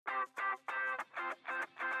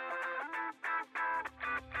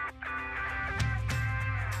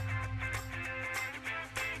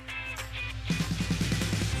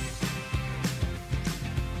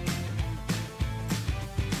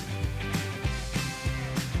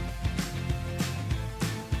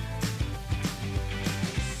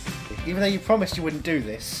even though you promised you wouldn't do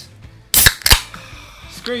this.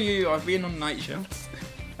 Screw you, I've been on night shifts.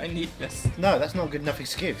 I need this. No, that's not a good enough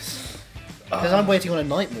excuse. Because I'm waiting on a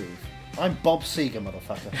night move. I'm Bob Seger,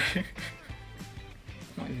 motherfucker.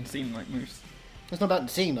 Not even seen Night Moves. It's not about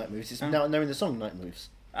seeing night moves, it's now knowing the song Night Moves.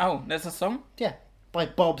 Oh, there's a song? Yeah, by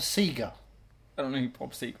Bob Seger. I don't know who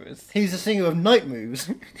Bob Seger is. He's the singer of Night Moves.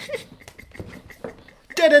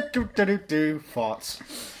 Do farts.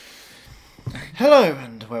 Hello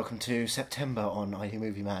and welcome to September on Are You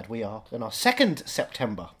Movie Mad. We are in our second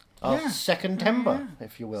September. Our second-tember,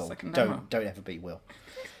 if you will. Second-tember. Don't ever be Will.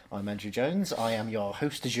 I'm Andrew Jones. I am your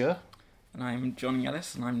host du jour. And I'm Johnny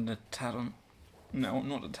Ellis, and I'm the talent. No, I'm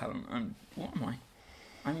not the talent. What am I?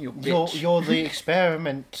 I'm your bitch. You're the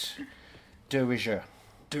experiment de jour.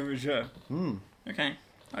 De jour. Okay.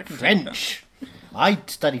 I can French. I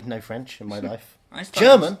studied no French in my life. I studied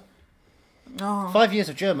German. Oh, 5 years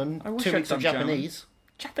of German. I wish 2 I'd weeks of done German. Japanese.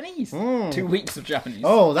 Japanese. 2 Mm. weeks of Japanese.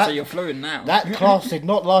 Oh, that- so you're fluent now. That class did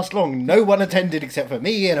not last long. No one attended except for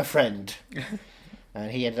me and a friend.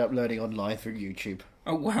 And he ended up learning online through YouTube.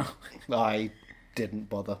 Oh wow. I didn't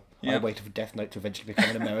bother. I Yep. waited for Death Note to eventually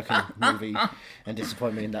become an American movie and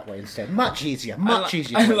disappoint me in that way instead. Much easier. Much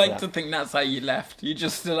easier. I to like work to that. think that's how you left. You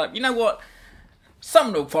just still like, you know what?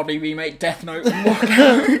 Someone will probably remake Death Note and walk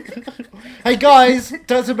out. Hey guys,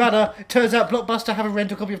 doesn't matter. Turns out Blockbuster have a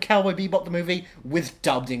rental copy of Cowboy Bebop the movie with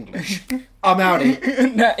dubbed English. I'm outie.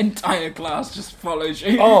 And that entire class just follows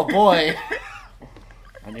you. Oh boy.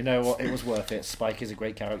 And you know what? It was worth it. Spike is a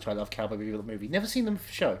great character. I love Cowboy Bebop the movie. Never seen the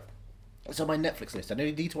show. It's on my Netflix list. I know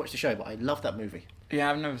you need to watch the show, but I love that movie.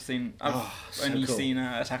 Yeah, I've never seen. I've so only cool. seen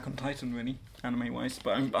Attack on Titan, really, anime wise.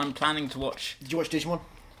 But I'm planning to watch. Did you watch Digimon?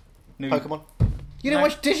 New... Pokemon? You didn't No.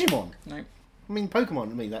 watch Digimon? No. I mean,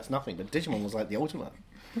 Pokemon, that's nothing, but Digimon was like the ultimate.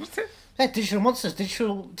 What's it? Yeah, digital monsters.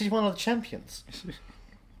 Digimon are the champions.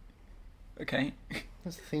 Okay.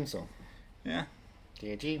 That's the theme song. Yeah.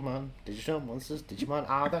 Digimon, digital monsters, Digimon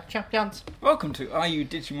are the champions. Welcome to Are You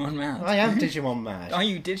Digimon Mad? I am Digimon mad. Are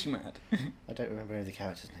You Digimad? I don't remember any of the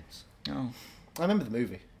characters' names. Oh. I remember the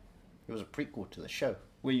movie. It was a prequel to the show.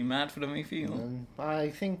 Were you mad for the movie, or And I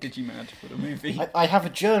think... did you mad for the movie? I have a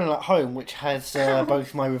journal at home which has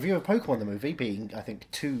both my review of Pokemon the movie, being, I think,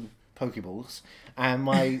 2 Pokeballs, and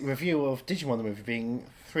my review of Digimon the movie being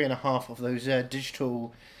 3.5 of those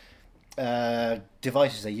digital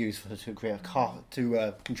devices they use to create a car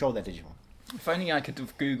to control their Digimon. If only I could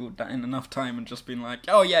have googled that in enough time and just been like,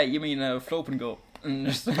 oh yeah, you mean Florpengorp? And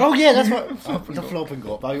just... Oh yeah, that's what the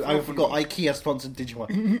Florpengorp. I forgot IKEA sponsored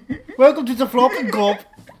Digimon. Welcome to the Florpengorp.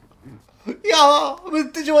 Yeah,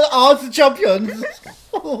 with Digimon are the champions.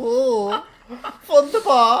 Oh,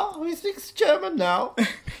 wunderbar. We speak German now.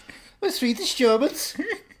 We're Swedish Germans.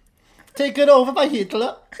 Taken over by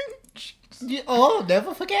Hitler. Oh,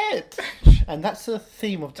 never forget. And that's the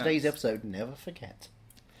theme of today's episode, never forget.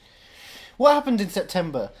 What happened in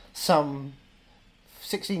September some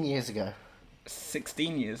 16 years ago?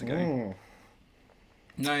 16 years ago. Mm.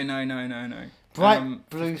 No. Bright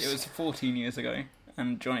blue It was 14 years ago,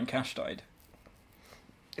 and Johnny Cash died.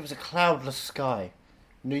 It was a cloudless sky.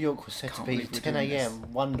 New York was said to Can't be believe we're 10 doing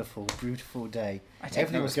a.m. Wonderful, beautiful day. I take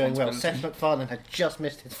Everything no was going well. responsibility. Seth MacFarlane had just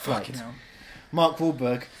missed his flight. Fucking hell. Mark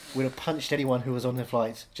Wahlberg would have punched anyone who was on the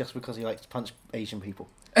flight just because he likes to punch Asian people.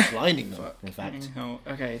 Blinding them, in fact. Oh,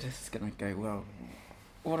 okay, this is gonna go well.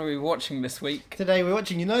 What are we watching this week? Today we're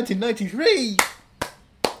watching 1993!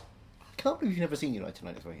 I can't believe you've never seen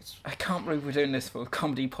 1993. I can't believe we're doing this for a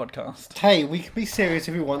comedy podcast. Hey, we can be serious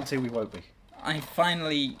if we want to, we won't be. I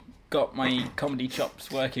finally got my comedy chops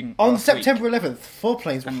working. On last September week. 11th, 4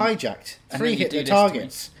 planes were And- hijacked. and 3 then you hit do their this to me.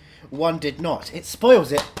 targets. 1 did not. It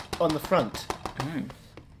spoils it on the front. Oh.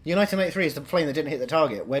 United 93 is the plane that didn't hit the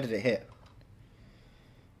target. Where did it hit?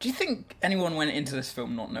 Do you think anyone went into this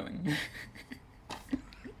film not knowing?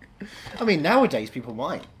 I mean, nowadays people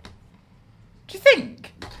might. Do you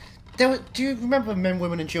think? Do you remember Men,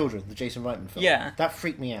 Women and Children, the Jason Reitman film? Yeah. That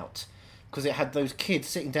freaked me out. Because it had those kids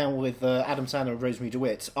sitting down with Adam Sandler and Rosemary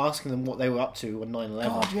DeWitt, asking them what they were up to on 9/11.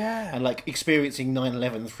 God, yeah. And, like, experiencing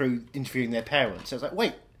 9/11 through interviewing their parents. So I was like,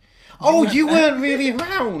 wait. Oh, weren't you there. weren't really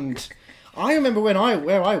around! I remember where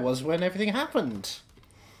I was when everything happened.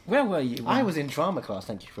 Where were you? I was in drama class,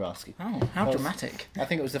 thank you for asking. Oh, how I was- dramatic. I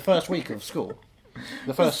think it was the first week of school.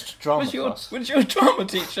 The first drama class. Was your drama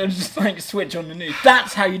teacher just like switch on the news?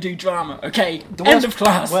 That's how you do drama, okay? The End of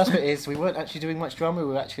class. The worst bit is we weren't actually doing much drama. We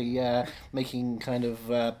were actually making kind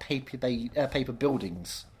of paper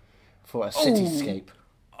buildings for a cityscape.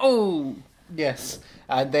 Oh, Yes,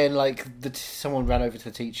 and then like someone ran over to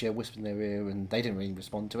the teacher, whispered in their ear, and they didn't really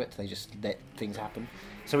respond to it. They just let things happen.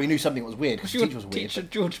 So we knew something was weird because the teacher was weird. Teacher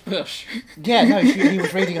George Bush. Yeah, no, he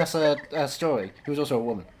was reading us a story. He was also a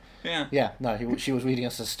woman. Yeah. Yeah, no, she was reading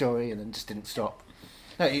us a story and then just didn't stop.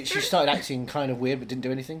 No, she started acting kind of weird but didn't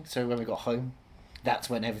do anything. So when we got home, that's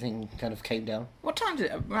when everything kind of came down. What time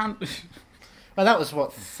did it? Around. Well, that was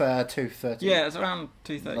what 2:30. Yeah, it was around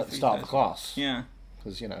 2:30. At the start of the class. Yeah.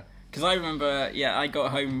 Because Because I remember, I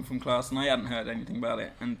got home from class and I hadn't heard anything about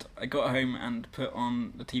it, and I got home and put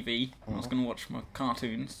on the TV. I was going to watch my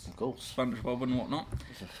cartoons, of course, SpongeBob and whatnot,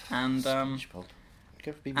 and SpongeBob.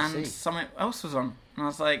 Go for BBC. And something else was on, and I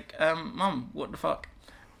was like, "Mum, what the fuck?"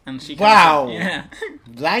 And she wow, in, yeah,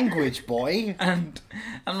 language boy. And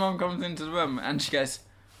Mum comes into the room and she goes,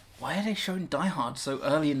 "Why are they showing Die Hard so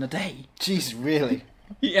early in the day?" Jeez, really?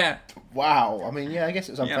 Yeah. Wow. I mean, yeah, I guess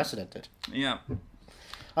it was unprecedented. Yeah.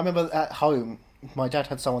 I remember at home, my dad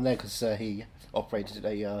had someone there because he operated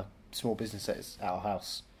a small business at our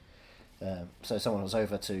house. So someone was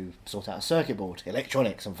over to sort out a circuit board,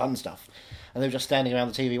 electronics and fun stuff. And they were just standing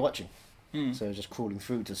around the TV watching. So just crawling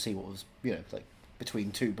through to see what was, like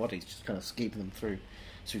between two bodies, just kind of skeeping them through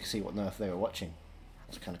so we could see what on earth they were watching.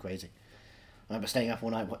 It was kind of crazy. I remember staying up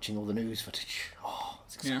all night watching all the news footage. Oh,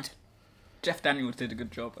 it's exciting. Yeah. Jeff Daniels did a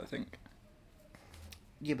good job, I think.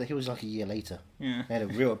 Yeah, but he was like a year later. Yeah. He had a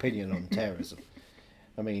real opinion on terrorism.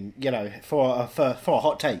 I mean, for a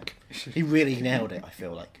hot take, he really nailed it, I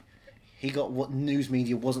feel like. He got what news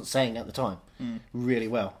media wasn't saying at the time really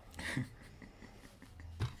well.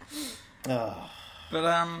 But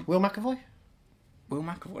Will McAvoy? Will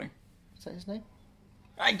McAvoy. Is that his name?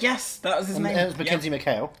 Yes, that was his name. It was Mackenzie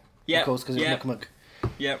McHale. Yeah. Of course, because it was Muck.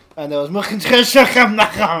 Yep. And there was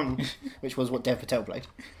which was what Dev Patel played.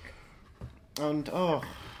 And, oh,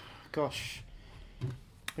 gosh.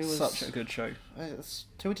 It was such a good show.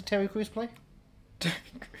 Who did Terry Crews play?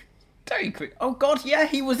 Terry Crews. Oh, God, yeah,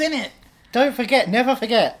 he was in it. Don't forget, never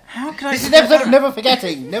forget. How could I This is an episode of Never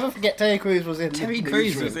Forgetting. Never forget Terry Crews was in. Terry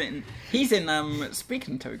Crews was in. He's in,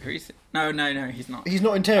 speaking of Terry Crews. No, he's not. He's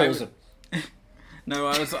not in terrorism. No,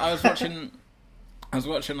 I was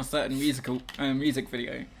watching a certain music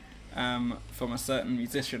video from a certain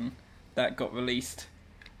musician that got released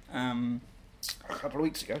a couple of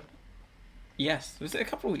weeks ago. Yes, was it a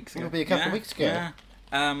couple of weeks ago? It'll be a couple of weeks ago. Yeah.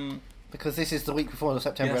 Because this is the week before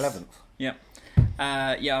September 11th. Yeah.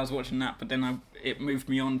 I was watching that, but then it moved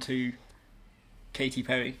me on to Katy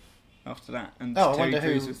Perry after that, and Terry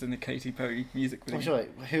Crews was in the Katy Perry music video. I'm sure.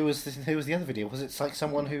 Who was the other video? Was it like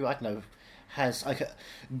someone who, I don't know, has like a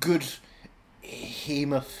good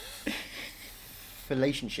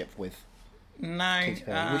relationship with Katy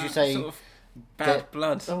Perry? Would you say sort of bad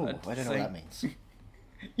blood? Oh, I don't know what that means.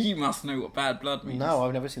 You must know what bad blood means. No,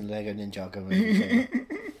 I've never seen the Lego Ninjago movie.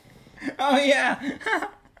 Oh yeah.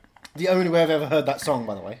 The only way I've ever heard that song,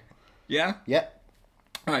 by the way. Yeah? Yep.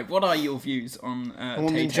 Right, what are your views on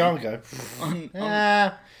Ninjago?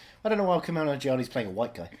 I don't know why Kumail Nanjiani's playing a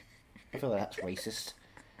white guy. I feel like that's racist.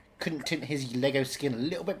 Couldn't tint his Lego skin a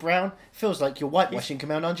little bit brown? Feels like you're whitewashing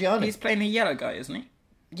Kumail Nanjiani. He's playing a yellow guy, isn't he?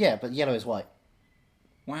 Yeah, but yellow is white.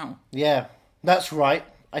 Wow. Yeah, that's right.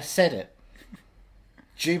 I said it.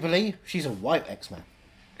 Jubilee, she's a white X-Man.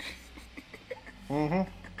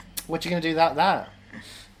 What you gonna do that?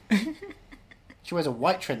 She wears a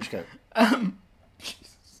white trench coat. What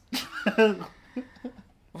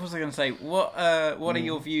was I going to say? What are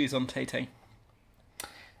your views on Tay-Tay?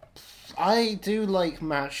 I do like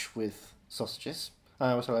mash with sausages.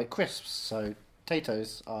 I also like crisps, so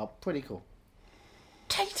potatoes are pretty cool.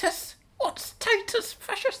 Taters? What's taters,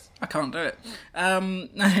 precious? I can't do it.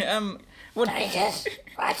 What... Taters?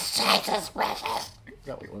 What's taters, precious? Is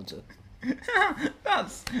that what you wanted to?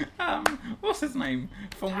 That's what's his name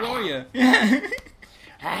from Warrior? I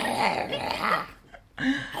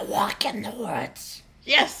walk in the woods.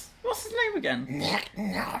 Yes. What's his name again? Nick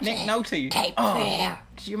Nolte. Nick Nolte. Cape Fear.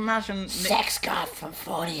 Could you imagine? Sex god from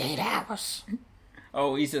 48 Hours.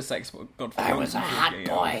 Oh, he's a sex god. I was a hot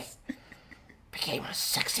boy. Became a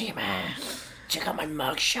sexy man. Check out my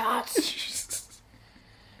mug shots.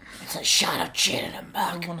 It's a shot of gin in a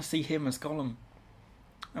mug. I want to see him as Gollum.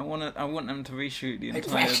 I want them to reshoot the entire...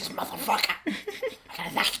 Hey, precious motherfucker!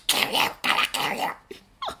 I'm gonna kill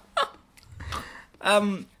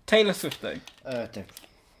you! Taylor Swift, though.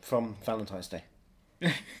 From Valentine's Day.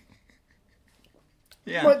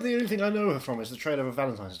 Yeah. Like, the only thing I know her from is the trailer of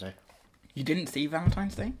Valentine's Day. You didn't see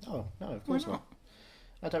Valentine's Day? Oh, no, of course not.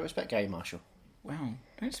 I don't respect Gary Marshall. Wow,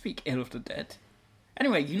 don't speak ill of the dead.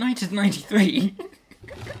 Anyway, United 93.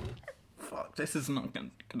 fuck, this is not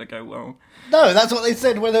gonna go well. No, that's what they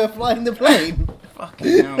said when they were flying the plane.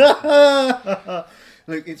 Fucking hell.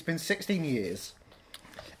 Look, it's been 16 years.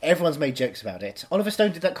 Everyone's made jokes about it. Oliver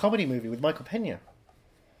Stone did that comedy movie with Michael Pena,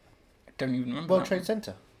 I don't even remember. World that Trade one.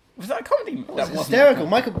 Center. Was that a comedy? That was hysterical.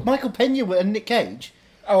 Michael Pena and Nick Cage.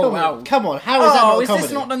 Oh, Come on, how is that not a is comedy?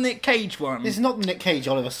 this not the Nick Cage one? This is not the Nick Cage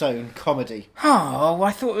Oliver Stone comedy. Oh,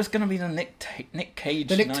 I thought it was going to be the Nick Cage.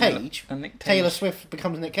 The Nick Cage? The Nick Cage. Taylor Swift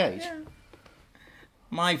becomes Nick Cage. Yeah.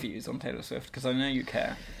 My views on Taylor Swift, because I know you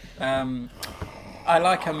care. I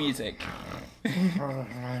like her music.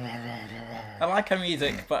 I like her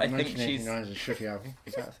music, but I think she's... 1989 is a shitty album.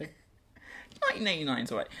 Is that a thing?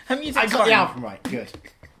 1989's alright. Her music's I got fine. the album right. Good.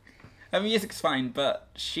 Her music's fine, but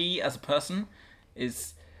she, as a person,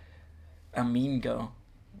 is a mean girl.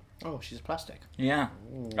 Oh, she's plastic. Yeah.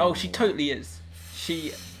 Oh, she totally is.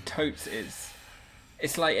 She totes is.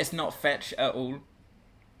 It's like, it's not fetch at all.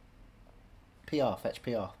 Fetch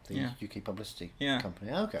PR, the Yeah. UK publicity Yeah. company.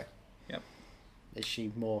 Okay. Yep. Is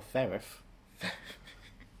she more Ferrif?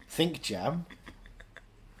 Think Jam?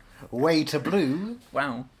 Way to Blue?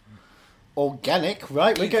 Wow. Organic,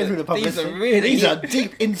 right? We're These going are- through the publicity. these are really-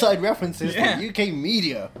 deep inside references Yeah. to UK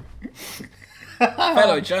media.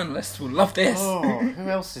 Fellow journalists will love this. Oh, who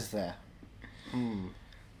else is there?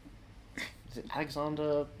 Is it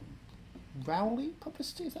Alexander Rowley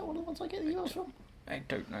publicity? Is that one of the ones I get the emails from? I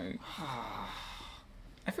don't know.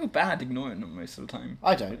 I feel bad ignoring them most of the time.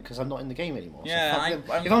 I don't, because I'm not in the game anymore. Yeah, so fuck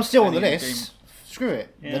them. I'm if I'm still on the only in the list, screw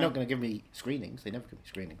it. Yeah. They're not going to give me screenings. They never give me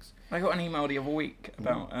screenings. I got an email the other week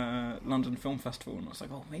about London Film Festival, and I was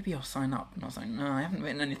like, oh, maybe I'll sign up. And I was like, no, I haven't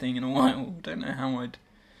written anything in a while. Don't know how I'd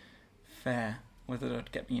fare, whether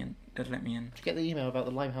they'd get me in. They'd let me in. Did you get the email about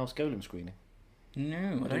the Limehouse Golem screening? No, I They're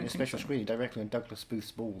don't doing a think special so. screening directly on Douglas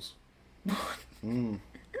Booth's balls.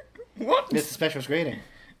 What? It's a special screening.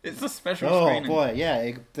 It's a special Oh screening. boy,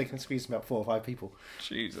 yeah, they can squeeze about 4 or 5 people.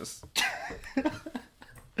 Jesus.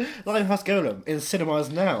 Limehouse Golem in cinemas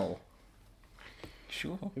now.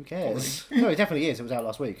 Sure. Who cares? No, it definitely is. It was out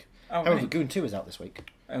last week. Oh, However, really? Goon 2 is out this week.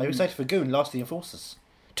 I'm Um, excited for Goon, Last of the Enforcers.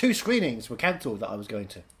 2 screenings were cancelled that I was going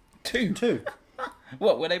to. Two. 2.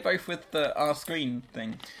 What, were they both with the R screen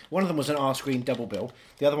thing? One of them was an R-screen double bill.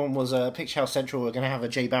 The other one was Picture House Central were going to have a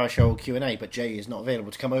Jay Baruchel Q&A, but Jay is not available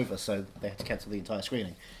to come over, so they had to cancel the entire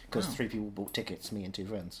screening. Because 3 people bought tickets, me and 2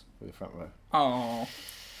 friends, who were front row. Oh.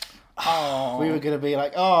 Oh. We were going to be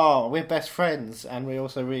like, oh, we're best friends, and we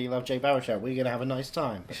also really love Jay Baruchel. We're going to have a nice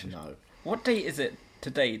time. But no. What date is it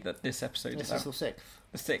today that this episode This is is out? the 6th.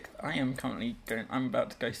 The 6th. I am currently going... I'm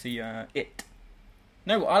about to go see It.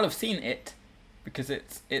 No, I'll have seen It. Because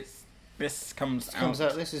this comes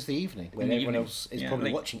out. This is the evening, when In the everyone evening. else is Yeah, probably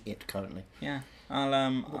late. watching it currently. Yeah.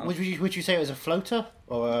 I'll Would you say it was a floater?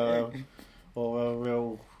 Or a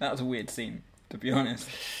real... That was a weird scene, to be honest.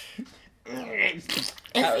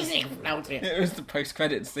 Everything floating. It was the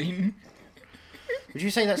post-credit scene. Would you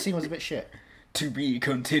say that scene was a bit shit? To be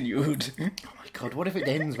continued. Oh my god, what if it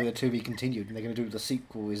ends with a to be continued and they're going to do the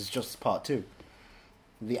sequel is just part 2?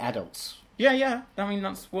 The adults. Yeah. I mean,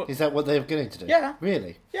 that's what... Is that what they're going to do? Yeah.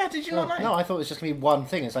 Really? Yeah, did you not know? No, I thought it was just going to be one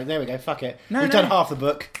thing. It's like, there we go, fuck it. No, We've no. done half the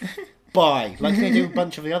book. Bye. Like they do a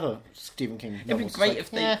bunch of the other Stephen King novels. It'd be It's great like,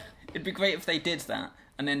 if they... yeah. It'd be great if they did that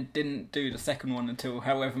and then didn't do the second one until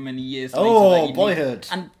however many years later. Oh, that you Boyhood.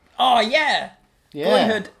 And oh yeah,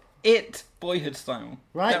 Yeah. Boyhood style.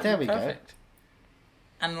 Right, That would there be we go. perfect.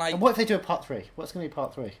 And like, And what if they do a part 3? What's going to be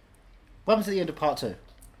part 3? What happens at the end of part 2?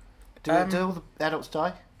 Do all the adults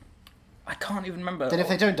die? I can't even remember. Then if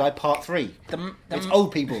they don't die, part 3. It's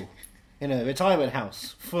old people in a retirement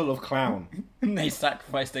house full of clown. they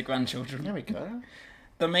sacrifice their grandchildren. There we go.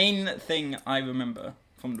 The main thing I remember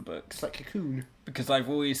from the books, It's like Cocoon. because I've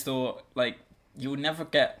always thought like you'll never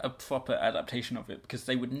get a proper adaptation of it because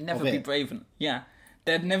they would never Of be it? brave enough. Yeah,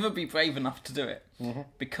 they'd never be brave enough to do it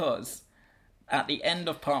because at the end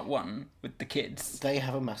of part 1 with the kids, They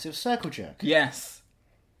have a massive circle jerk. yes.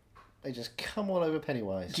 They just come all over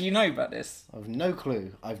Pennywise. Do you know about this? I've no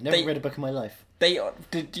clue. I've never They- read a book in my life.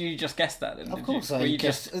 Did you just guess that? Then? Of Did course you, were I you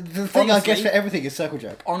guessed. just The thing I guess honestly- for everything is circle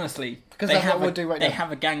jerk. honestly, Because they that's what have we'll a, do right they now.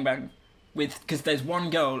 have a gangbang with because there's one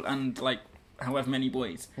girl and like however many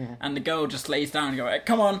boys, and the girl just lays down and go, hey,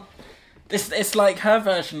 "Come on." It's like her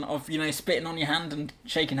version of spitting on your hand and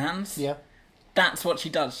shaking hands. Yeah. That's what she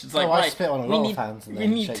does. She's like, I right, spit on a we lot of need, hands and we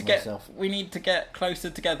then need shake to get myself. we need to get closer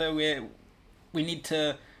together. We need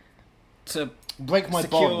to Break my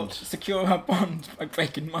bond. secure her bond by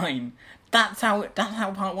breaking mine. That's how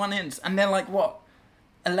part 1 ends. And they're like, what,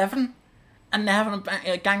 11? And they're having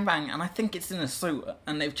a gangbang, and I think it's in a suit,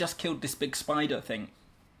 and they've just killed this big spider thing.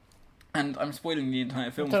 And I'm spoiling the entire I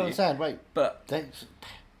film don't for you. understand. Wait, But,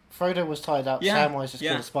 Frodo was tied up. Yeah, Samwise just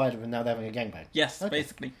killed a spider, and now they're having a gangbang. yes, Okay.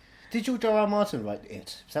 basically. Did George R. R. Martin write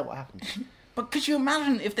it? Is that what happened? But could you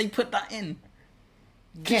imagine if they put that in?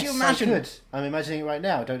 Yes, you imagine? I could. I'm imagining it right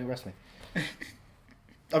now. Don't arrest me.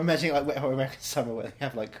 I'm imagining like Wet Hot American Summer where they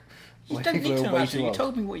have like. You where don't people need to are way imagine. too You old.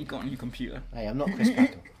 told me what you got on your computer. Hey, I'm not Chris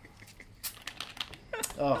Packham.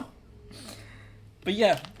 Oh, But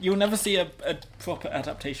yeah, you'll never see a proper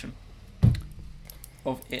adaptation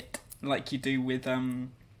of it like you do with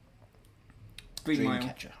Green Mile.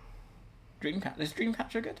 Dreamcatcher. Dreamcatcher. Is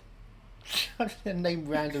Dreamcatcher good? I'm just gonna name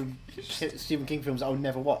random Stephen King films I'll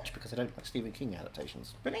never watch because I don't like Stephen King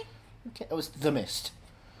adaptations. Really? Okay, it was The Mist.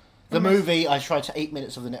 The movie, I tried to 8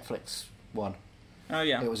 minutes of the Netflix one. Oh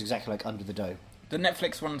yeah. It was exactly like Under the Dough. The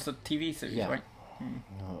Netflix one's a TV series, Yeah. right?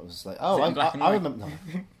 No, it was like, Is it in black and I white? remember. No.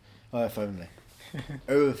 Oh, if only.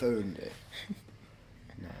 Oh, if only.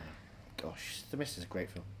 No. Gosh, The Mist is a great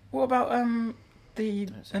film. What about the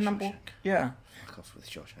Don't say number? Shawshank. Yeah. Fuck off with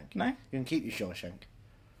Shawshank. No. You can keep your Shawshank.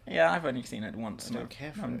 Yeah, I've only seen it once. I so, don't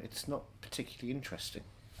care for it. It's not particularly interesting.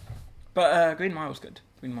 But Green Mile's good.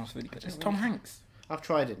 Green Mile's really good. I It's don't Tom really- Hanks. I've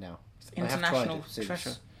tried it now. It's I have tried international it since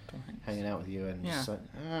treasure. Tom Hanks. hanging out with you, and Yeah. it's like,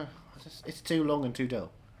 it's too long and too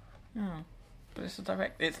dull. Yeah. But it's a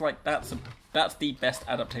direct. It's like that's the best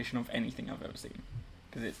adaptation of anything I've ever seen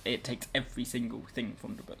because it takes every single thing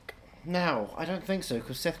from the book. Now, I don't think so,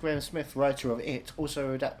 because Seth Grahame-Smith, writer of It,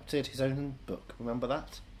 also adapted his own book. Remember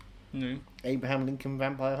that? No. Abraham Lincoln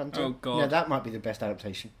Vampire Hunter? Oh, God. Yeah, that might be the best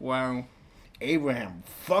adaptation. Wow. Abraham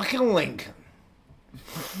fucking Lincoln.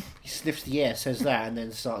 He sniffs the air, says that, and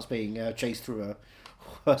then starts being chased through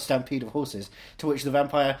a stampede of horses, to which the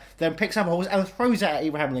vampire then picks up a horse and throws it at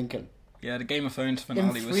Abraham Lincoln. Yeah, the Game of Thrones In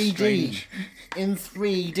finale was 3D. strange. In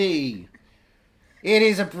 3D. It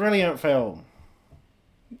is a brilliant film.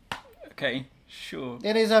 Okay, sure.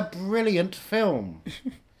 It is a brilliant film.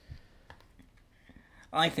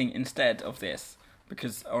 I think instead of this,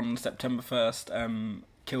 because on September 1st,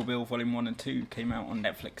 Kill Bill Volume 1 and 2 came out on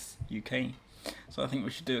Netflix UK. So I think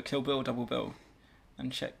we should do a Kill Bill double bill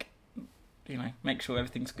and check, make sure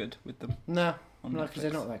everything's good with them. No, On because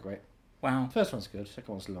they're Netflix. not that great. Wow. First one's good,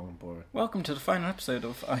 second one's long and boring. Welcome to the final episode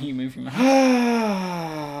of Are You Moving the House?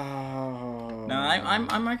 No, No,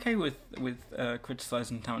 I'm okay with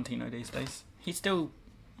criticising Tarantino these days. He's still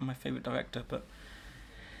my favourite director, but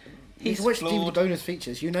He's he's watched the flawed. bonus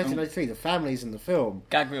features. You 1993, the families in the film.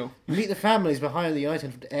 Gag reel. You meet the families behind the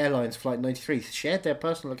United Airlines Flight 93 shared their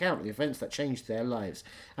personal account of the events that changed their lives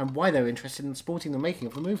and why they were interested in supporting the making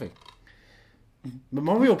of the movie.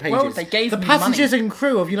 Memorial pages. Well, they gave the me passengers money. and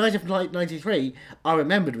crew of United Flight 93 are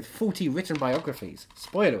remembered with 40 written biographies.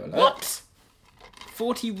 Spoiler alert. What?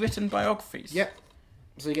 40 written biographies? Yep.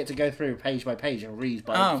 So you get to go through page by page and read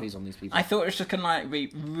biographies on these people. I thought it was just going to be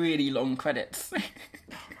really long credits.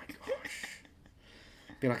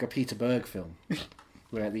 Be like a Peter Berg film,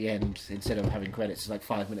 where at the end, instead of having credits, it's like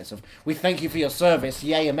 5 minutes of "We thank you for your service,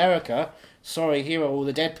 yay America." Sorry, here are all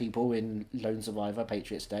the dead people in Lone Survivor,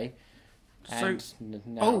 Patriots Day. And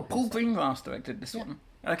now Paul Greengrass directed this one.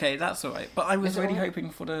 Okay, that's alright. But I was Is it really alright?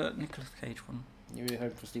 hoping for the Nicolas Cage one. You really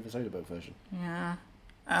hope for Steven Soderbergh version. Yeah.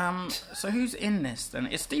 So who's in this then?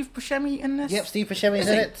 Is Steve Buscemi in this? Yep, Steve Buscemi's Is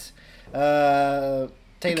in he? it.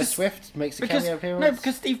 Taylor Swift makes a cameo appearance. No,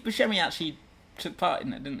 because Steve Buscemi actually took part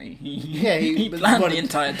in it, didn't he? Yeah, he was planned one the of-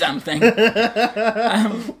 entire damn thing.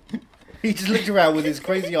 He just looked around with his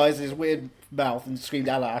crazy eyes and his weird mouth and screamed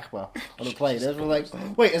Allah Akbar on a plane. Everyone was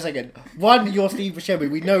like, wait a second. One, you're Steve Buscemi.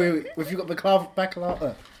 We know if you've got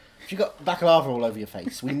baklava, if you've got baklava all over your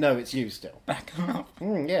face, we know it's you still.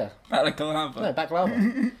 Baklava. Yeah. Balaclava. No,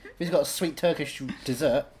 baklava. If he's got a sweet Turkish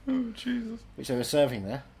dessert, Oh, Jesus. which they were serving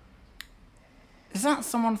there, Is that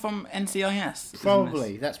someone from NCIS?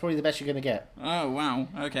 probably. That's probably the best you're going to get. Oh, wow.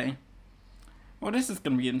 Okay. Well, this is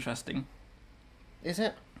going to be interesting, Is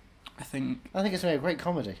it? I think. I think it's going to be a great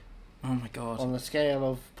comedy Oh, my God. on the scale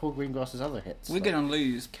of Paul Greengrass's other hits. We're going to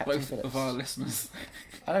lose Captain both Phillips. of our listeners.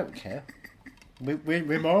 I don't care. We're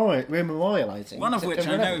memorialising. One of which I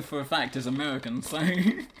September know 11th. for a fact is American, so...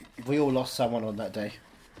 We all lost someone on that day.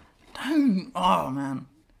 Don't... Oh, man.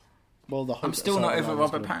 Well, the hope I'm that still not Silent over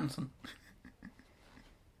Island's Robert gonna- Pattinson.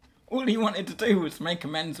 All he wanted to do was make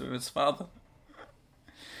amends with his father.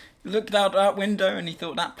 He looked out that window and he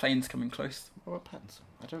thought that plane's coming close. Robert Pattinson.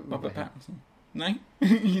 I don't remember Robert him. Pattinson. No?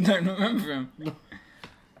 You don't remember him? No.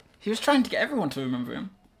 He was trying to get everyone to remember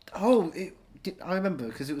him. Oh, I remember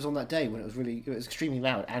because it was on that day when it was extremely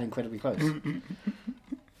loud and incredibly close.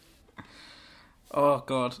 Oh,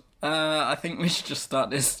 God. I think we should just start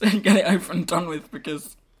this and get it over and done with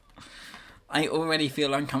because I already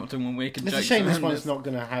feel uncomfortable when making It's jokes. a shame this around one's not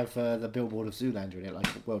going to have the billboard of Zoolander in it like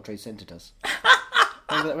World Trade Center does.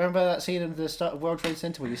 Remember that scene in the start of World Trade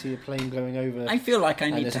Center where you see a plane going over? I feel like I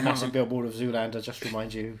and need there's to a have massive billboard of Zoolander. Just to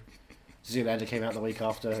remind you, Zoolander came out the week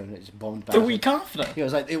after and it's bombed back. the week after.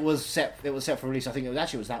 Yeah, it was set for release. I think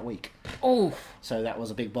it was that week. Oh, So that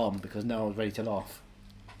was a big bomb because no one was ready to laugh.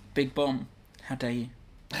 big bomb. How dare you?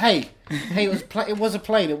 Hey, it was a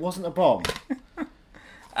plane. It wasn't a bomb.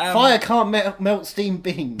 Fire can't melt steam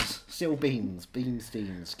beams. Steel beams, beam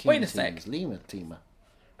steams. Wait a sec. Lima teamer.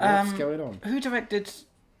 What's going on? Who directed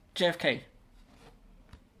JFK?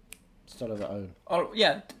 Still of their own. Oh,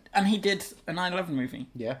 yeah, and he did a 9/11 movie.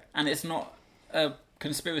 Yeah. And it's not a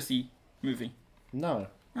conspiracy movie. No.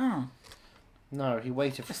 Oh, No, he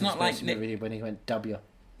waited for It's not like conspiracy movie when he went W.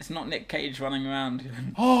 it's not Nick Cage running around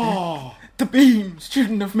going, Oh, the beams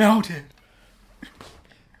shouldn't have melted.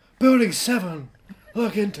 Building 7.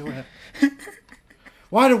 Look into it.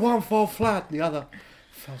 Why did one fall flat and the other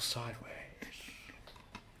fell sideways?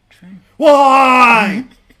 True. Why?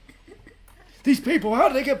 These people, how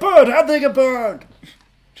did they get burned? How did they get burned?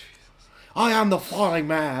 I am the falling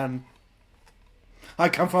man. I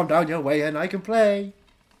come from down your way and I can play.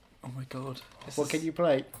 Oh my god. What can you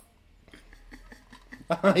play?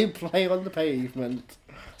 I play on the pavement.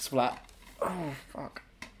 Splat. Oh, fuck.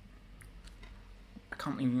 I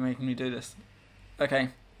can't believe you're making me do this. Okay,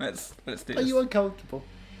 let's do this. Are you uncomfortable?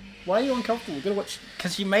 Why are you uncomfortable? We're going to watch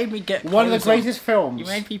Because you made me get one of the clothes on. greatest films. You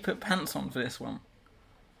made me put pants on for this one.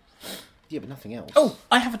 Yeah, but nothing else. Oh,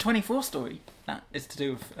 I have a 24 story that is to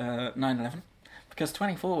do with 9/11. Because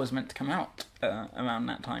 24 was meant to come out around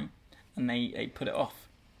that time, and they put it off.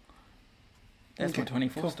 There's my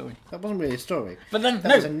 24 story. That wasn't really a story. But then,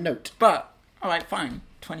 That was a note. But, alright, fine.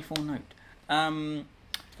 24 note.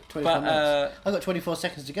 24 minutes. I've got 24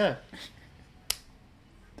 seconds to go.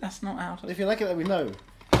 That's not out of... If you like it, let me know.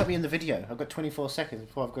 Put me in the video. I've got 24 seconds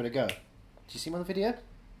before I've got to go. Did you see me on the video?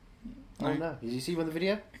 No. Oh no. Did you see me on the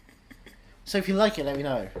video? So if you like it, let me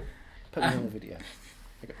know. Put me on the video.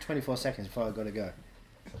 I've got 24 seconds before I've got to go.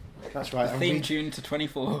 That's right. Theme tune to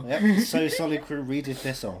 24. Yep. So Solid Crew redid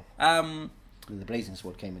this song. The Blazing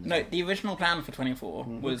Sword came in. No, the original plan for 24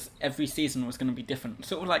 was every season was going to be different.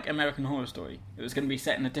 Sort of like American Horror Story. It was going to be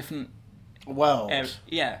set in a different... World.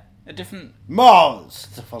 A different... Mars!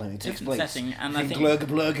 The following takes Different place. setting, and I think- Glurg,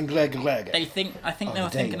 blurg, and glurg, glurg. I think they were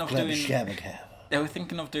thinking of doing... They They were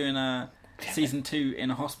thinking of doing a season 2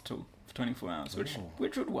 in a hospital for 24 hours,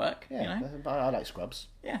 which would work, Yeah, you know? but I like Scrubs.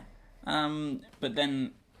 Yeah. But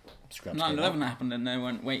then Scrubs 9/11 happened and they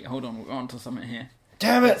went, wait, hold on, we're onto something here.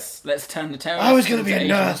 Damn it! Let's turn the terrorists... I was going to be a into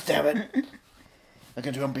nurse, Asians. damn it! I'm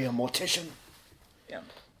going to be a mortician. Yeah.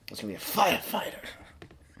 I was going to be a firefighter.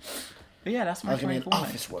 But yeah, that's I my was going to be 24 an note.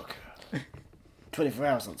 office worker. 24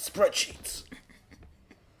 hours on spreadsheets.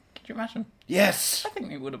 Could you imagine? Yes! I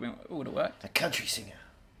think it would have worked. A country singer.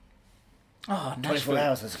 Oh, 24 Nashville.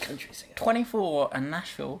 hours as a country singer. 24 and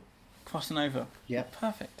Nashville crossing over. Yep.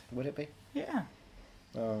 Perfect. Would it be? Yeah.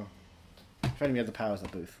 Oh. If only we had the powers in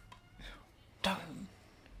the booth. Don't.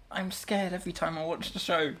 I'm scared every time I watch the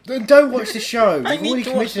show. Then don't watch the show. I You've need already to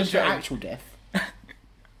watch committed the him to show. actual death.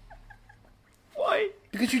 Why?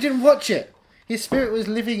 Because you didn't watch it. His spirit was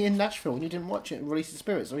living in Nashville and you didn't watch it and release the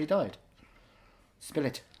spirit, so he died. Spill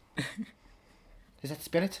it. Is that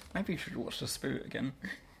spirit? Maybe you should watch The Spirit again.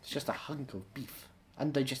 It's just a hunk of beef.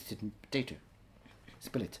 Undigested potato.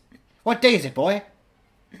 Spill it. What day is it, boy?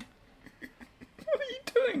 What are you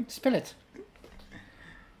doing? Spill it.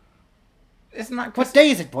 Isn't that What day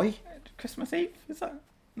is it, boy? Christmas Eve? Is that?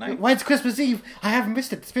 No. When's Christmas Eve? I haven't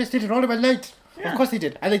missed it. The spirits did it all in my night. Yeah. Of course they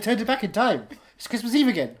did. And they turned it back in time. It's Christmas Eve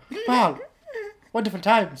again. Wow. Wonderful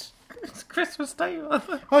times. It's Christmas Day,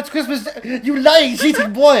 Mother. Oh, it's Christmas Day. You lying,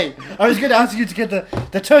 cheating boy. I was going to ask you to get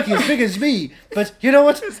the turkey as big as me. But you know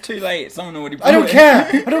what? It's too late. Someone already bought I don't it. care.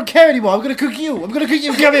 I don't care anymore. I'm going to cook you. I'm going to cook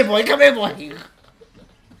you. Come here, boy. Come here, boy.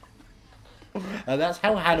 And that's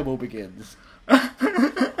how Hannibal begins.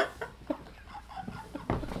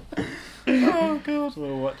 Oh, God.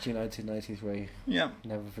 We're watching 1993. Yeah.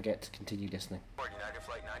 Never forget to continue listening. United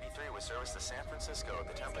Flight 93 with service to San Francisco.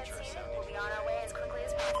 The temperature is 70. We'll be on our way as quickly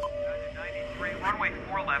as possible. 93, runway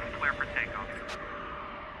 411, clear for takeoff.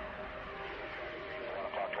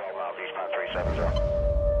 12 miles eastbound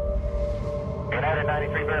 370. United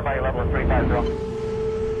 93, verify your level of 350.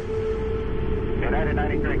 United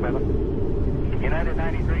 93, Cleveland. United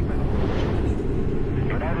 93, Cleveland.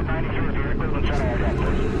 United 93, if you're Cleveland Center, I got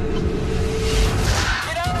this.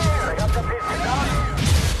 Get out of here! I got some people down.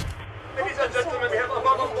 Ladies and gentlemen, we have a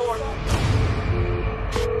bug on board.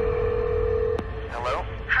 Hello?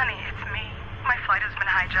 Honey, it's me. My flight has been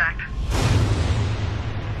hijacked.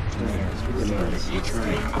 We're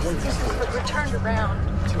turned around.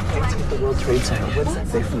 The World Trade Center. What's that?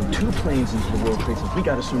 They flew 2 planes into the World Trade Center. We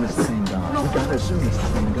gotta assume it's the same guy. We gotta assume it's the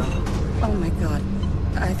same guy. Oh my God.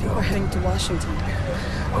 I think we're heading to Washington.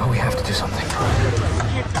 Well, we have to do something.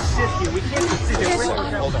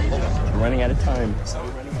 We're running out of time.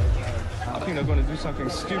 I think they're going to do something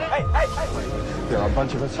stupid. There are a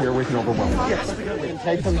bunch of us here. We can overwhelm them. Yes.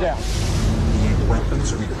 Take them down.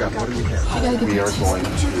 Weapons, we've got what do we have? We are going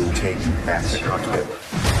to take back the cockpit.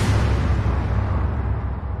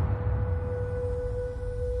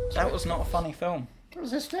 That was not a funny film, It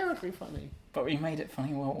was hysterically funny. but we made it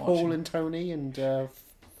funny while watching. Paul and Tony and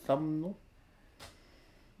Thumwell.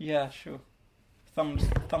 Yeah, sure.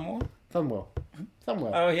 Thumwell? Thumwell.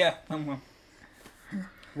 Thumwell. Oh yeah, Thumwell.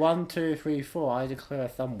 1, 2, 3, 4. I declare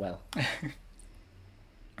Thumwell.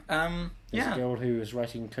 There's Yeah. a girl who was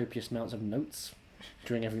writing copious amounts of notes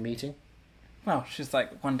during every meeting. Well, she's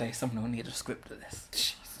like, one day someone will need a script of this.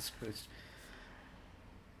 Jesus Christ.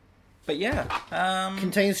 But yeah,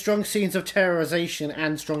 Contains strong scenes of terrorization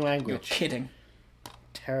and strong you're language. kidding.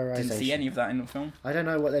 Terrorization. Didn't see any of that in the film. I don't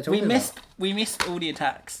know what they're talking about. We missed all the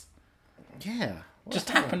attacks. Yeah. What's Just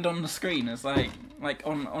that happened on the screen as like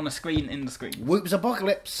on a screen in the screen. about? Whoops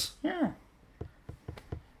Apocalypse. Yeah.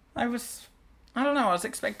 I don't know, I was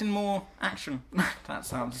expecting more action. That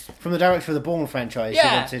sounds... From the director of the Bourne franchise, Yeah.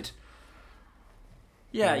 he wanted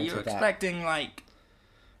Yeah, Yeah, you're to that. expecting like...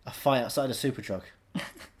 a fight outside a super truck.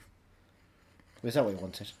 Was that what he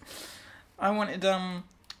wanted? I wanted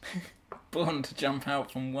Bourne to jump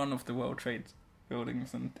out from one of the World Trade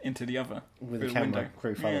buildings and into the other. With through a camera window.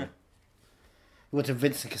 crew following. Yeah. We wanted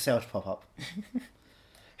Vincent Cassell to pop up.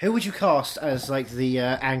 Who would you cast as like the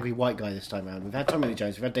angry white guy this time around? We've had Tommy Lee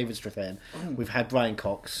Jones, we've had David Strathairn, we've had Brian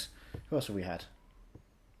Cox. Who else have we had?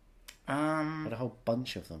 Had a whole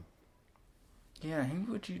bunch of them. Yeah,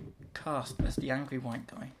 who would you cast as the angry white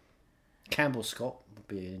guy? Campbell Scott would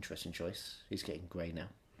be an interesting choice. He's getting grey now.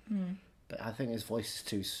 But I think his voice is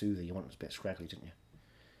too soothing. You want it a bit scraggly, didn't you?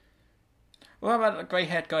 What about the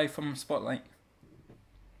grey-haired guy from Spotlight?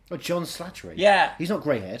 Oh, John Slattery. Yeah. He's not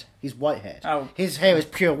grey-haired. He's white-haired. Oh. His hair is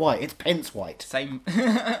pure white. It's Pence white. Same.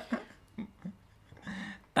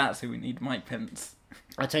 That's who we need, Mike Pence.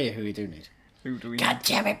 I tell you who we do need. Who do we God need?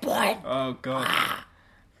 damn it, boy! Oh, God. I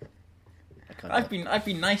can't I've do it.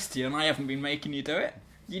 been nice to you and I haven't been making you do it.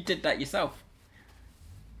 You did that yourself.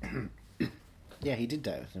 Yeah, he did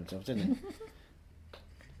that himself, didn't he?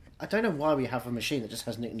 I don't know why we have a machine that just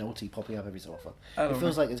has Nick Nolte popping up every so often. I It don't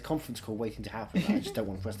feels like there's a conference call waiting to happen. I just don't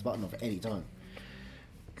want to press the button off at any time.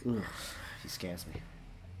 Ugh, he scares me.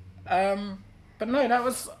 But no, that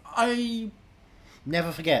was...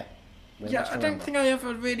 Never forget. Yeah, I don't think I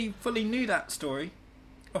ever really fully knew that story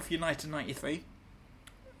of United 93.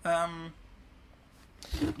 The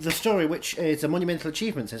story, which is a monumental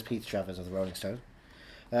achievement, says Peter Travers of the Rolling Stone.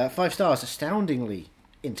 5 stars, astoundingly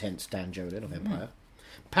intense, Dan Jolin of Empire.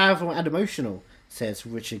 Powerful and emotional, says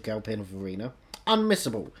Richard Galpin of Arena.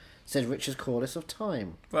 Unmissable, says Richard Corliss of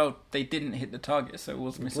Time. Well, they didn't hit the target, so it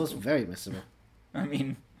was It missable. was very missable. I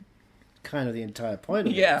mean, Kind of the entire point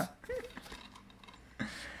of yeah. it.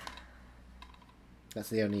 That's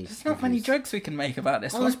the only... There's not many jokes we can make about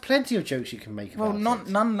this Oh, there's one. plenty of jokes you can make Well, about it.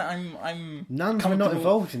 none that I'm None were not comfortable-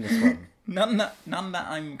 involved in this one. None that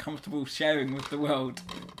I'm comfortable sharing with the world.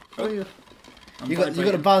 Oh, you I'm got a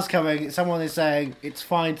vibrating. buzz coming. Someone is saying it's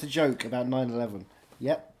fine to joke about 9/11.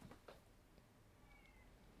 Yep.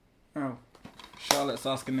 Oh, Charlotte's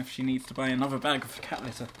asking if she needs to buy another bag of cat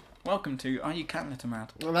litter. Welcome to Are You Cat Litter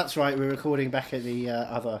Mad? Well, that's right. We're recording back at the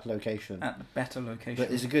other location. At the better location.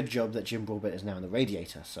 But it's a good job that Jim Broadbent is now in the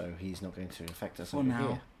radiator, so he's not going to affect us For over now.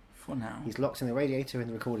 here. For now. He's locked in the radiator in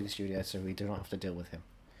the recording studio, so we do not have to deal with him.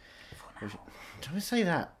 Don't say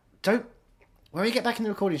that. Don't. When we get back in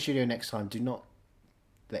the recording studio next time, do not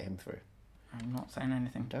let him through. I'm not saying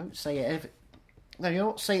anything. Don't say anything. No, you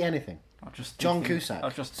don't say anything. I'll just do John things. Cusack,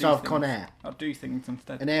 I'll just do star of things. Con Air. I'll do things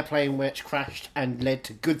instead. An airplane which crashed and led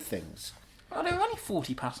to good things. Well, there were only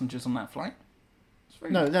 40 passengers on that flight. It's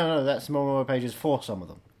rude. No, that's Memorial pages for some of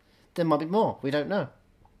them. There might be more. We don't know.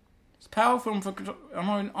 It's powerful for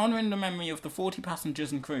honouring the memory of the 40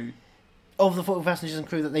 passengers and crew. Of the 40 passengers and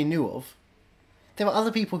crew that they knew of, there were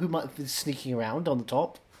other people who might have been sneaking around on the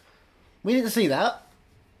top. We didn't see that.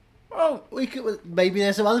 Well, Maybe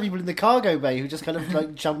there's some other people in the cargo bay who just kind of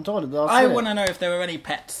like jumped on at the last I minute. want to know if there were any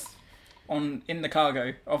pets in the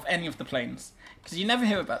cargo of any of the planes. Because you never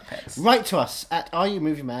hear about pets. Write to us at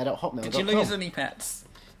areyoumoviemad@hotmail.com. Did you lose any pets?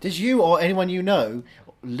 Did you or anyone you know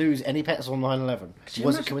lose any pets on 9/11? you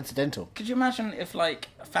Was it imagine- coincidental? Could you imagine if, like,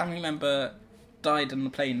 a family member died in the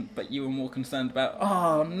plane, but you were more concerned about,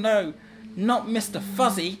 oh no, not Mr.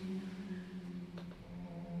 Fuzzy.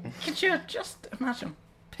 Could you just imagine?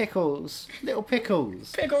 Pickles. Little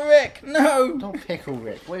Pickles. Pickle Rick, no! Not Pickle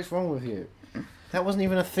Rick. What is wrong with you? That wasn't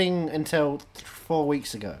even a thing until 4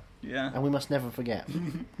 weeks ago. Yeah. And we must never forget.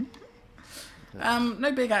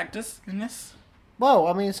 No big actors in this. Well,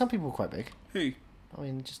 I mean, some people were quite big. Who? I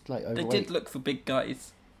mean, just like They overweight. did look for big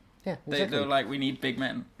guys. Yeah, They exactly. were like, we need big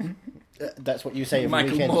men. That's what you say every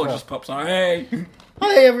Michael weekend Moore as well. just pops on, hey!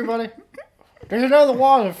 Hey, everybody. There's another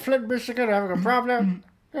one in Flint, Michigan having a problem.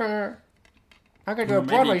 I'm going to do a Maybe-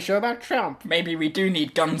 Broadway show about Trump. Maybe we do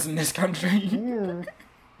need guns in this country.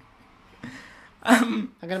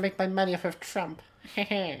 I'm going to make my money off of Trump.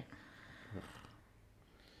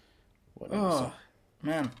 What Oh,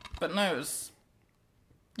 man. But no, it was...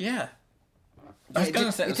 Yeah. I was it going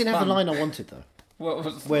to say it didn't have the line I wanted, though. What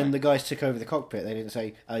was When the guys took over the cockpit, they didn't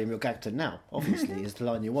say, I am your captain now. Obviously, is the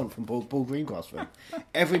line you want from Paul Greengrass film.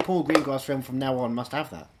 Every Paul Greengrass film from now on must have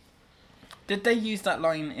that. Did they use that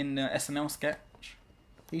line in the SNL sketch?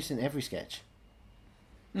 Used in every sketch.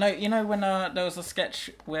 No, you know when there was a sketch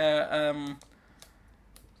where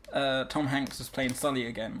Tom Hanks was playing Sully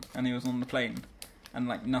again, and he was on the plane, and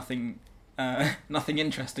like nothing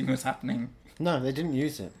interesting was happening. No, they didn't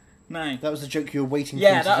use it. No. That was the joke you were waiting for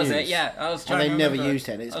Yeah, them to that was use. it. Yeah, I was trying. And they to never remember. used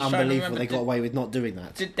it. And it's I was trying to unbelievable remember, they got away with not doing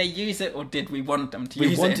that. Did they use it, or did we want them to We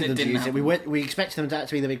use it? wanted and them it to didn't use it. happen? We expected them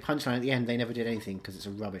to be the big punchline at the end. They never did anything because it's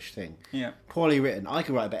a rubbish thing. Yeah. Poorly written. I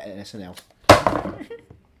could write a better SNL.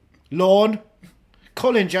 Lorne,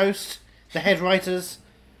 Colin Jost, the head writers.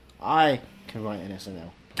 I can write an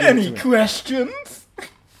SNL. Give it Any to me. questions?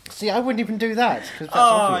 See, I wouldn't even do that. 'Cause that's Oh,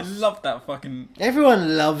 I obvious. love that fucking...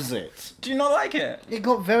 Everyone loves it. Do you not like it? It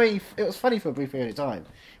got very... It was funny for a brief period of time.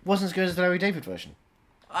 It wasn't as good as the Larry David version.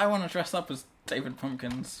 I want to dress up as David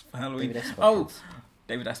Pumpkins for Halloween. David S. Oh, Pumpkins.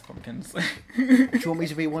 David S. Pumpkins. Do you want me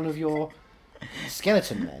to be one of your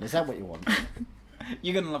skeleton men? Is that what you want?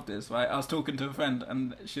 You're going to love this, right? I was talking to a friend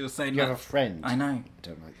and she was saying You that... have a friend. I know. I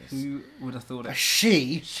don't like this. Who would have thought A it?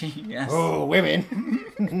 she? She, yes. Oh,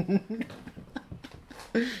 women.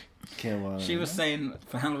 Come on. She was saying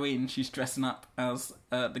for Halloween she's dressing up as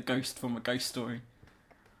the ghost from A Ghost Story.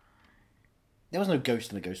 There was no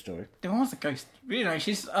ghost in a ghost story. There was a ghost. You know, I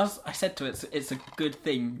said to her, it's a good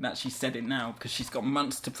thing that she said it now because she's got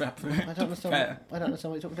months to prep for it. I don't understand. I don't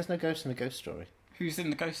understand what you're talking. There's no ghost in a ghost story. Who's in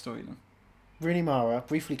the Ghost Story then? Rooney Mara,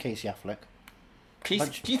 briefly Casey Affleck. Do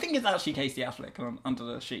you think it's actually Casey Affleck under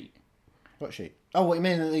the sheet? What sheet? Oh, what you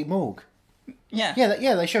mean in the morgue? Yeah.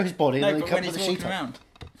 Yeah, they show his body No, and then but they when put he's the sheet walking on. around,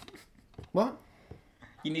 What?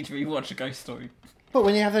 you need to rewatch A Ghost Story. But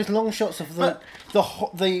when you have those long shots of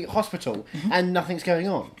the hospital and nothing's going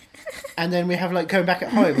on, and then we have like going back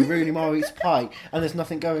at home and Rooney Mara eats pie and there's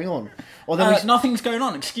nothing going on, or then Nothing's going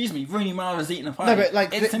on. Excuse me, Rooney Mara's eating a pie. No, but,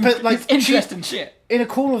 like, it's, but, like, it's interesting shit. in a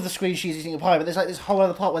corner of the screen she's eating a pie, but there's like this whole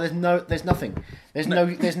other part where there's nothing. There's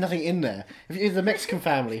nothing in there. If you're the Mexican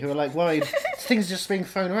family who are like worried things are just being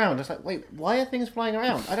thrown around, it's like, wait, why are things flying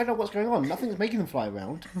around? I don't know what's going on. Nothing's making them fly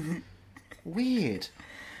around. Weird.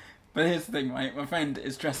 But here's the thing, right? My friend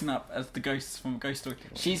is dressing up as the ghosts from A Ghost Story.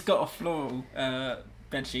 She's got a floral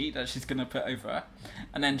bedsheet that she's going to put over her.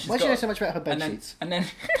 And then she's Why got... do you know so much about her bed and then, sheets? And then...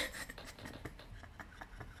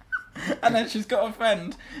 and then she's got a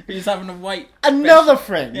friend who's having a white... Another bedsheet.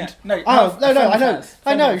 friend? Yeah. No, Oh, no, a friend I know. has. I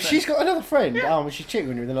Friend know. of a friend. She's got another friend. Oh, she's cheating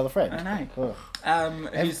on you with another friend. I know.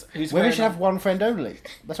 Ugh. Who's Women wearing should have one friend only.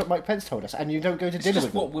 That's what Mike Pence told us. And you don't go to It's dinner just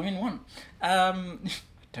with what them. women want.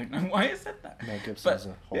 I don't know why I said that. Mel Gibson's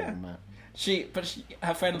a horrible yeah. man.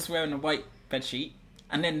 Her friend's wearing a white bedsheet,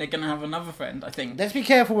 and then they're gonna have another friend. I think. Let's be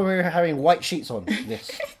careful when we're having white sheets on this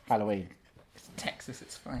Halloween. It's Texas,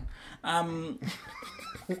 it's fine.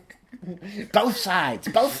 Both sides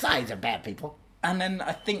are bad people. And then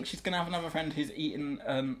I think she's gonna have another friend who's eating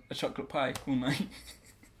a chocolate pie all night.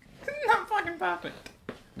 Isn't that fucking perfect?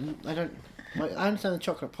 I understand the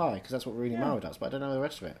chocolate pie because that's what Rooney Mara does, but I don't know the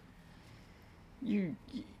rest of it.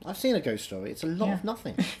 I've seen A Ghost Story. It's a lot of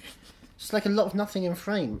nothing. It's like a lot of nothing in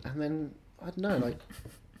frame, and then I don't know, like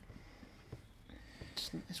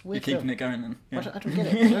it's weird. You're keeping film. it going then. Yeah. I don't get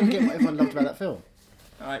it. I don't get what everyone loved about that film.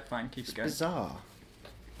 All right, fine, keep it going. Bizarre.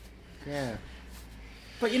 Yeah.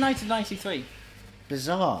 But United 93.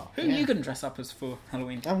 Bizarre. Who are you gonna dress up as for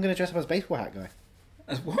Halloween? I'm going to dress up as baseball hat guy.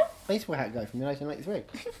 As what? Baseball hat guy from United 93.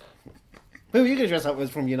 Who are you going to dress up as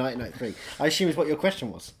from United 93? I assume is what your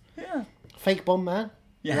question was. Yeah. Fake bomb man?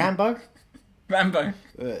 Yeah. Rambo? Rambo.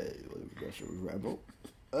 Rambo.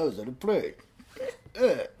 I was on a plane.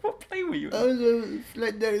 What plane were you in? I was on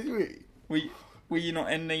Flight 93. Were you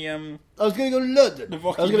not in the I was going to go to London. The I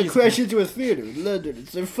Rocky was going to musical. crash into a theatre in London and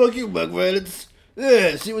say, fuck you, Mark Rylance.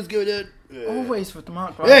 Yeah, see what's going on? Yeah. Always with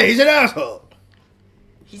Mark Yeah, Rylance. he's an asshole.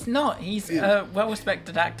 He's not. He's a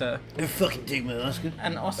well-respected actor. You fucking take my Oscar.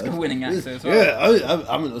 An Oscar-winning actor as well. Yeah,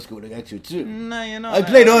 I'm an Oscar-winning actor too. No, you're not. I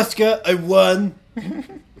played Oscar. I won.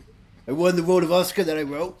 I won the role of Oscar that I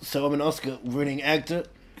wrote, so I'm an Oscar-winning actor.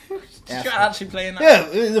 Did you actually play in that? Yeah,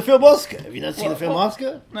 in the film Oscar. Have you not seen the film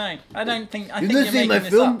Oscar? No, I don't think. I You've think not you're seen my making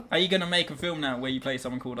this film? up. Are you going to make a film now where you play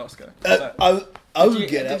someone called Oscar? I would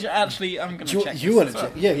get Did it. you actually? I'm going to check. You this want as to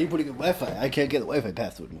well. check? Yeah, you're putting a Wi-Fi. I can't get the Wi-Fi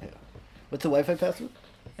password in here. What's the Wi-Fi password?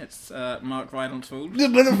 It's Mark Rylance ruled. The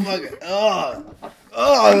motherfucker.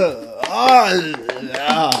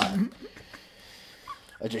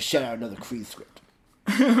 I just shut out another Creed script.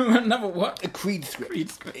 Another what? A Creed script. Creed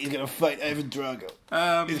script. He's gonna fight Ivan Drago.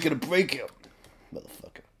 He's gonna break him.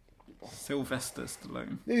 Motherfucker. Sylvester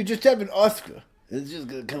Stallone. You just type an Oscar. It's just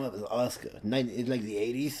gonna come up as Oscar. It's like the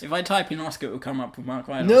 80s. If I type in Oscar, it will come up with Mark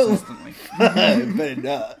Rylance No. instantly. It better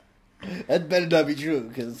not. That better not be true,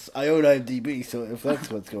 because I own IMDb, so if that's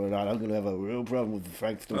what's going on, I'm gonna have a real problem with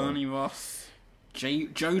Frank Stallone. Barney Ross. Joe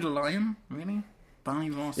DeLion? Really? Barney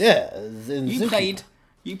Ross? Yeah. it's in You Simpsons.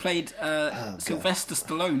 played Sylvester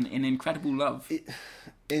Stallone in Incredible Love.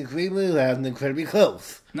 Incredibly loud and incredibly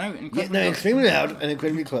close. No, Yeah, Incredible no, Love. extremely loud and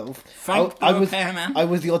incredibly close. Frank the Repairman. I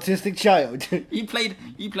was the autistic child. You played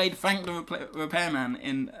Frank the Repairman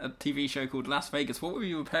in a TV show called Las Vegas. What were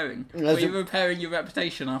you repairing? Were you repairing your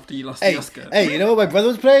reputation after you lost the Oscar? Hey, you know what my brother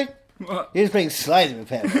was playing? What? He was playing Sly the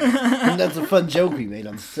Repairman. And that's a fun joke we made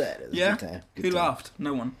on set. It was a Yeah? good time. Good Who time. laughed?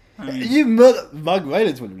 No one. I mean, You mother... Mark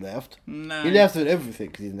Rylance would have laughed. no. He laughs at everything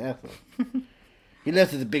because he's an asshole. He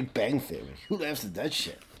laughs at the Big Bang Theory. Who laughs at that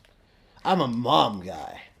shit? I'm a mom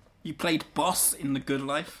guy. You played Boss in The Good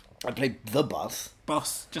Life. I played the boss.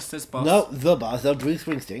 Boss, just says Boss. No, the boss. No, Bruce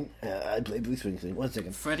Springsteen. I played Bruce Springsteen. 1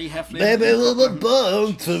 second. Freddie Heflin. Baby, we're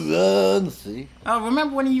born to run. See? Oh,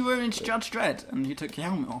 remember when you were in Judge Dredd and you took your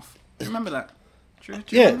helmet off? Do you remember that? Do you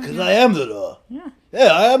Yeah, remember because that? I am the law. Yeah. Yeah,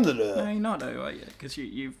 I am the No, law. you're not though, are you? Because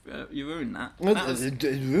you ruined that. It's That was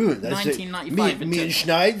ruined. That's it. 1995. Me and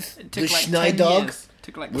Schneids, It the took like Schneid 10 dog, years.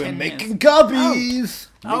 Took like we're 10 making years. copies.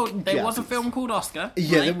 Oh, Making there was a copies. film called Oscar.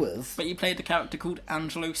 Yeah, right? there was. But you played a character called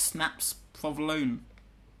Angelo Snaps Provolone.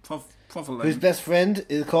 Provolone. His best friend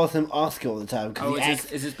calls him Oscar all the time. Oh, he is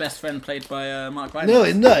his best friend played by Mark Rylance? No,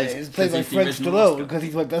 it's not. It's played by he's the Frank original Stallone Oscar. because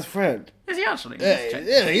he's my best friend. Is he actually? Yeah, Let's check.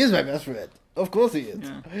 yeah, he is my best friend. Of course he is.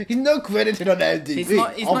 Yeah. He's not credited on IMDb. He's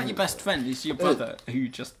not your obviously. best friend. He's your brother who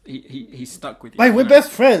just he's stuck with you. Wait, we're you know?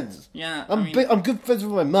 best friends. Yeah, I'm good friends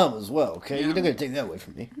with my mum as well. Okay, Yeah. you're not gonna take that away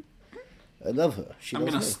from me. I love her. She I'm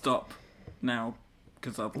loves gonna me. stop now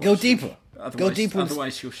because Go deeper. Go deeper.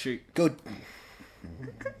 Otherwise, she'll shoot. Go.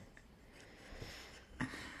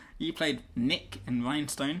 You played Nick in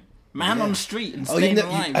Rhinestone, Man on the Street, and Oh, Staying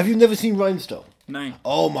Alive. have you never seen Rhinestone? No.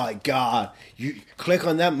 Oh my God! You click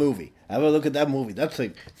on that movie. Have a look at that movie.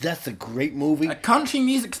 That's a great movie. A country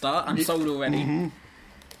music star, I'm sold already, Mm-hmm.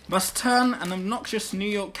 must turn an obnoxious New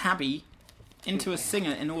York cabbie into a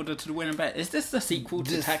singer in order to win a bet. Is this the sequel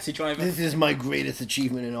to Taxi Driver? This is my greatest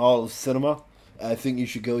achievement in all of cinema. I think you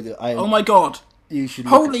should go to. Oh my god! You should.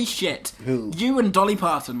 look Holy shit! Who? You and Dolly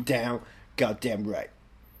Parton. Down. Goddamn right.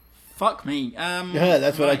 Fuck me. Yeah,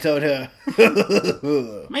 that's what I right. told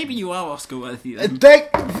her. Maybe you are Oscar worthy then.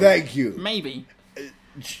 Thank you. Maybe.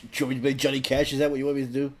 Do you want me to play Johnny Cash? Is that what you want me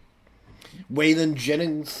to do? Waylon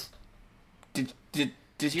Jennings? Did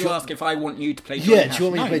you ask if I want you to play Johnny Yeah, Cash? do you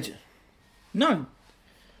want me to play? No.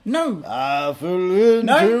 No. I fell into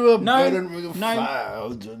No, a no, burning ring of no. fire.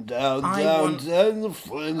 Down, I down, want- down the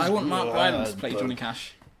flames. I want Mark burn, Rylance to play burn. Johnny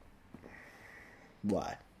Cash.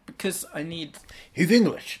 Why? Because I need... He's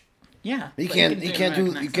English. Yeah. He but can't. can He do can't do.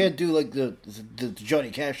 American He accent. can't do like the Johnny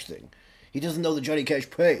Cash thing. He doesn't know the Johnny Cash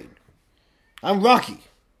pain. I'm Rocky.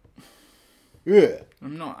 Yeah.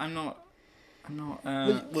 I'm not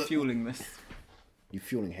What- fueling this. You're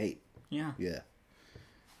fueling hate. Yeah. Yeah.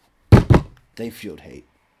 They fueled hate.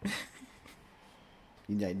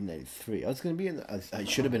 In 1993, I was going to be in that. I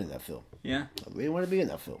should have been in that film. Yeah. I really want to be in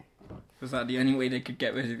that film. Was that the only way they could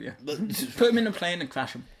get rid of you? But Put him in a plane and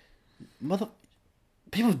crash him.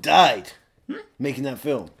 people died making that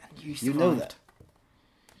film. You know survived.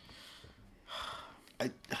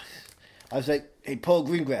 that. I was like, hey, Paul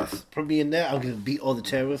Greengrass, put me in there. I'm going to beat all the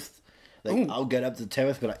terrorists. Like, Ooh. I'll get up to the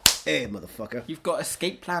terrorists, be like, hey, motherfucker. You've got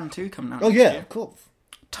Escape Plan 2 coming out. Oh next yeah, year. of course.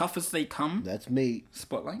 Tough as They Come. That's me.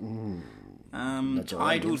 Spotlight. That's all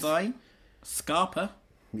I Idol's guess. Eye. Scarpa.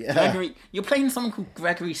 Yeah. Gregory. You're playing someone called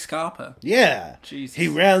Gregory Scarpa. Yeah. Jesus. He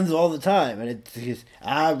runs all the time, and it's just,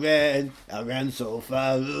 I ran so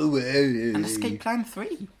far away. And Escape Plan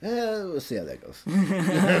 3. We'll see how that goes.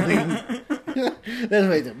 That's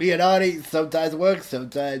right. Me and Arnie sometimes work,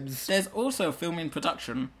 sometimes. There's also a film in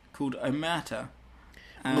production called Omerta.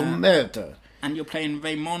 Omerta. And you're playing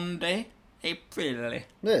Raimonde Aprili.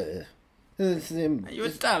 Yeah. Are you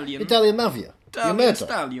Italian? Italian mafia. Italian Omerta.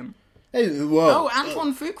 stallion. Hey, whoa. Oh,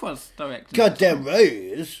 Antoine Fuqua's directing. Goddamn right he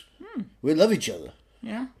is. We love each other.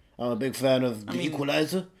 Yeah. I'm a big fan of The mean,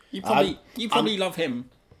 Equalizer. You probably love him.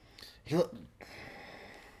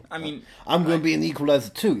 I mean... I'm going to be an Equalizer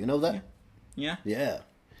too, you know that? Yeah? Yeah.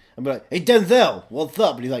 I'm like, hey, Denzel, what's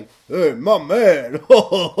up? And he's like, hey, my man. Ho,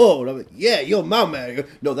 ho, ho. And I'm like, yeah, you're my man. He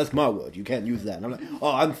goes, no, that's my word. You can't use that. And I'm like,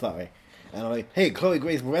 oh, I'm sorry. And I'm like, hey, Chloe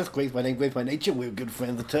Grace Moretz, Grace by name, Grace by nature. We're good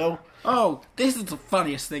friends too. Oh, this is the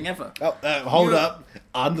funniest thing ever. Oh, hold up.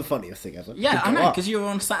 I'm the funniest thing ever. Yeah, I know, because you were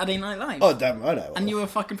on Saturday Night Live. Oh, damn right I was. And you were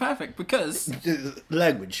fucking perfect, because...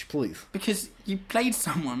 Language, please. Because you played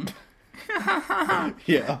someone...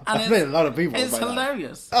 Yeah, I've played a lot of people. It's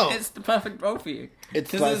hilarious. Oh. It's the perfect role for you.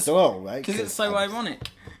 It's Sly Stallone, right? Because it's so ironic.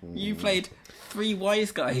 You played 3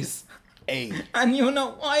 wise guys. Hey. And you're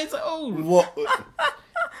not wise at all. What?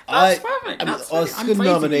 That's perfect. I'm That's an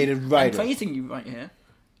Oscar-nominated writer. I'm praising you right here.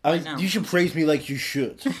 You should praise me like you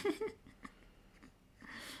should.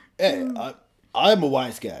 Hey, I'm a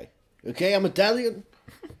wise guy. Okay, I'm Italian.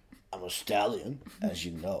 I'm a stallion, as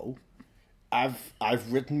you know.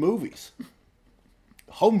 I've written movies.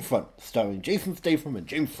 Homefront, starring Jason Statham and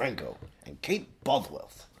James Franco and Kate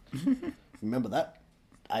Bosworth. Remember that?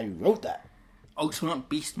 I wrote that. Ultimate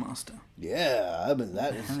Beastmaster. Yeah, I mean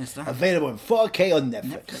that. How is that? Available in 4K on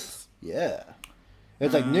Netflix. Yeah.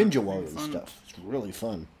 It's like Ninja Warrior and fun. stuff. It's really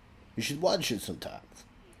fun. You should watch it sometimes.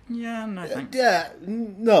 Yeah, no thanks. Yeah,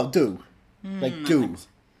 no, do. Like, no do. thanks.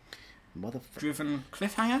 Motherfucker. Driven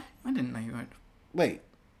Cliffhanger? I didn't know you wrote Wait,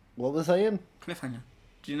 what was I in? Cliffhanger.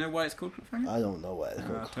 Do you know why it's called Cliffhanger? I don't know why it's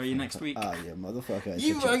called. I'll tell you next week. Ah, yeah, motherfucker.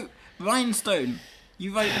 You wrote Rhinestone.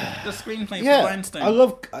 You wrote the screenplay for Yeah, Rhinestone. I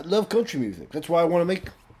love country music. That's why I want to make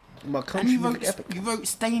my country music epic. You wrote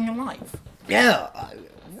Staying Alive. Yeah.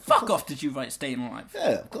 Fuck off, did you write Staying Alive?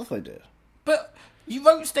 Yeah, of course I did. But you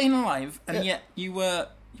wrote Staying Alive, and yet you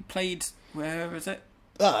played, where is it?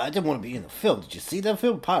 I didn't want to be in the film. Did you see that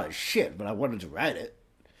film? Part of shit, but I wanted to write it.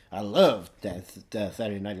 I loved that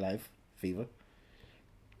Saturday Night Live fever.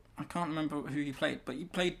 I can't remember who you played, but you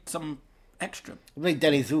played some extra. I played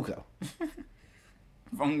Danny Zuko.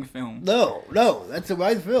 Wrong film. No, that's the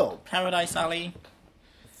right film. Paradise Alley,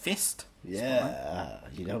 Fist. Yeah,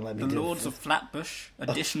 you don't let me The do Lords of Flatbush,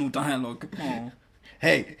 additional dialogue. Oh.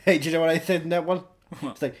 Hey, do you know what I said in that one?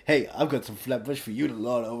 What? It's like, hey, I've got some Flatbush for you to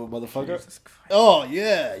lord over, motherfucker. Jesus Christ. Oh,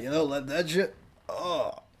 yeah, you don't let that shit.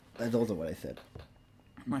 Oh, that's also what I said.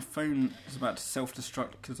 My phone is about to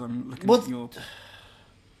self-destruct because I'm looking What? at your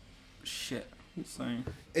shit. So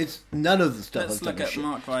It's none of the stuff. let's I've look done at shit.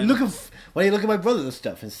 Mark Why Rylance. don't you look at my brother's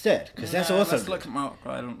stuff instead? Because that's also Let's look at Mark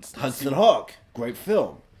Rylance. Hudson Hawk, great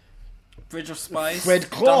film. Bridge of Spies. Fred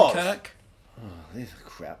Claus. Dunkirk. Oh, this is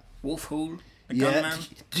crap. Wolf Hall. The Yeah, Gunman.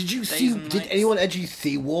 did you Days see? and Did Nights. anyone actually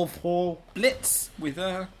see Wolf Hall? Blitz with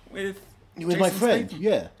With Jason my friend, Statham.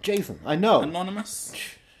 yeah, Jason. I know. Anonymous.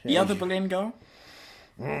 The Yeah, other Berlin girl.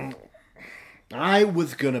 I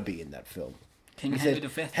was gonna be in that film. King He Henry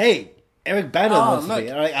said, V. "Hey, Eric Banner Oh, wants to look.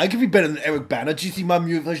 be. All right, I could be better than Eric Banner. Did you see my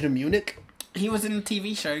version of Munich? He was in a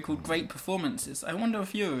TV show called Great Performances. I wonder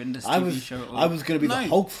if you were in this TV I was. show. I was gonna be the No,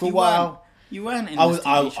 Hulk for a you while. weren't. You weren't in I this was.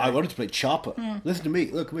 TV show. I wanted to play Chopper. Listen to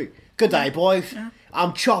me. Look at me. Good day, boys.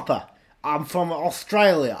 I'm Chopper. I'm from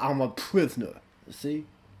Australia. I'm a prisoner. You see?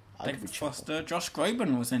 I could be Dick Chopper. Foster. Josh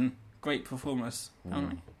Groban was in Great Performers.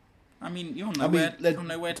 I mean, you're I mean,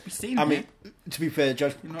 nowhere to be seen. I mean, here. to be fair,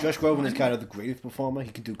 Josh not- Groban is kind of the greatest performer. He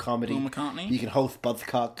can do comedy. Paul McCartney? He can host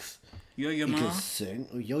Buzzcocks. Yo-Yo He Ma, can sing.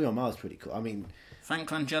 Oh, Yo-Yo Ma is pretty cool. I mean, Frank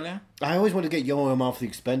Langella. I always wanted to get Yo-Yo Ma for the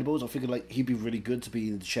Expendables. I figured like he'd be really good to be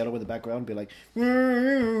in the shadow in the background, be like,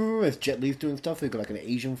 as Jet Li's doing stuff. They got like an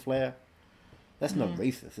Asian flair. That's not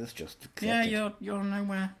racist. That's just accepted. Yeah, you're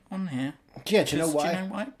nowhere on here. Yeah, do you know Because- why? Do you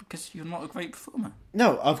know why? Because you're not a great performer.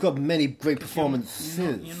 No, I've got many great performances.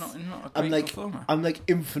 You're not a great I'm performer. I'm like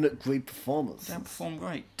infinite great performers. Don't perform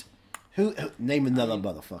great. Who name another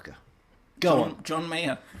motherfucker? Go on, John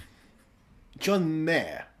Mayer, John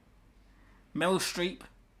Mayer. Meryl Streep.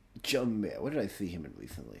 John Mayer. What did I see him in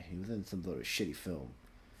recently? He was in some sort of shitty film.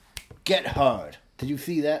 Get Hard. Did you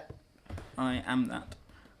see that? I am that.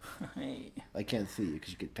 Hey. I can't see you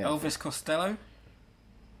because you get past. Elvis Costello.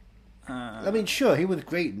 I mean, sure, he was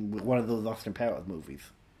great in one of those Austin Powers movies.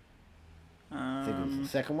 I think it was the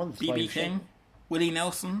second one. B.B. Flying King. Shape. Willie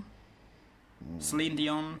Nelson. Celine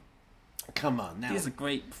Dion. Come on now. These are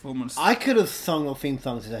great performances. I could have sung the theme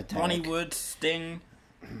songs that I had. Ronnie Wood. Sting.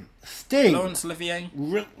 Sting. Laurence Olivier,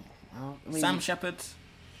 Well, I mean, Sam Shepard,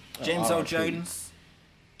 James Earl R.I.P. Jones,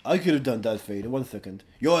 I could have done Darth Vader. 1 second.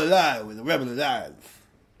 You're alive with the rebel alive.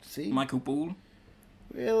 See? Michael Ball.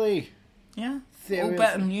 Really? Yeah, Seriously? all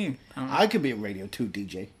better than you. apparently. I could be a Radio 2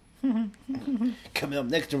 DJ. Coming up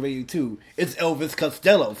next on Radio 2, it's Elvis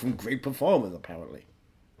Costello from Great Performers, apparently.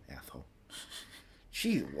 Asshole.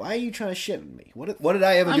 Gee, why are you trying to shit on me? What did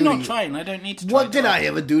I ever do I'm to not you? trying. I don't need to try. What did do I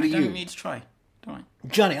ever do to I you? don't need to try. Do I?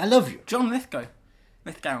 Johnny, I love you. John Lithgow.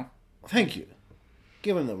 Lithgow. Thank you.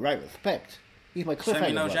 Give him the right respect. He's my Samuel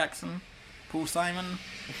cliffhanger. L. bro. Jackson. Paul Simon.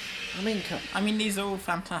 I mean, These are all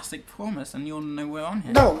fantastic performers, and you're nowhere on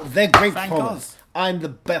here. no, they're great Frank performers. Oz. I'm the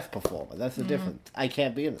best performer. That's the difference. I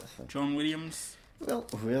can't be in this thing. John Williams. Well,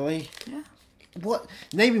 really? Yeah. What?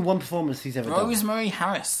 Name me one performance he's ever done. Rosemary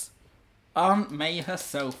Harris. Aunt May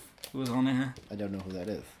herself was on here. I don't know who that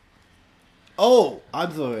is. Oh,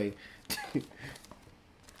 I'm sorry. Do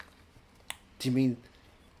you mean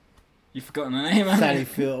You've forgotten her name, haven't Sally you?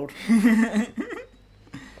 Field?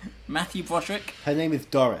 Matthew Broderick. Her name is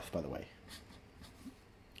Doris, by the way.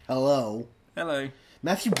 Hello. Hello.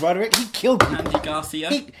 Matthew Broderick, he killed people. Andy Garcia.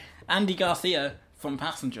 He- Andy Garcia from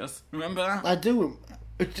Passengers. Remember that? I do.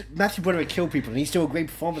 Matthew Broderick killed people, and he's still a great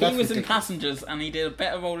performer. He That's was in ridiculous. Passengers, and he did a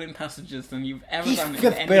better role in Passengers than you've ever He's done in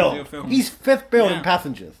fifth any of bill. your films. He's fifth bill Yeah. in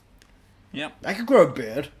Passengers. Yep. I could grow a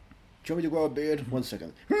beard. Do you want me to grow a beard? 1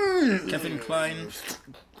 second. Kevin Kline.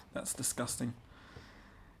 That's disgusting.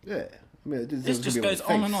 Yeah. I mean, This just goes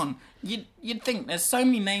on and on. You'd think there's so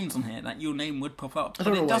many names on here that your name would pop up, I but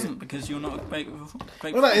don't know it why. doesn't because you're not a great.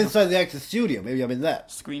 What about Inside the Actors Studio? Maybe I'm in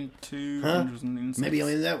that. Screen 2, Huh? Angels and Insects. Maybe I'm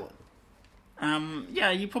in that one.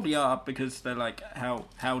 Yeah, you probably are because they're like,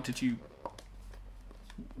 how did you?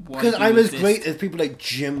 Why Because do you I'm as exist? great as people like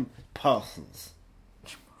Jim Parsons.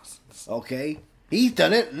 Okay? He's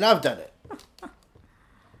done it, and I've done it.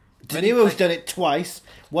 De Niro's done it twice.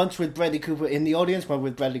 Once with Bradley Cooper in the audience, one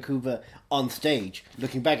with Bradley Cooper on stage,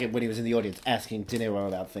 looking back at when he was in the audience, asking De Niro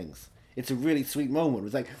about things. It's a really sweet moment.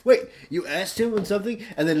 It's like, wait, you asked him on something,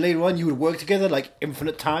 and then later on you would work together like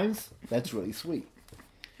infinite times? That's really sweet.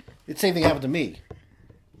 The same thing happened to me.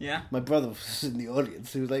 Yeah. My brother was in the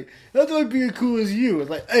audience. He was like, how do I be as cool as you? I was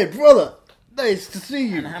like, hey, brother, nice to see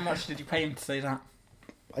you. And how much did you pay him to say that?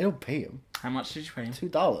 I don't pay him. How much did you pay him?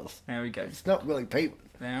 $2. There we go. It's not really payment.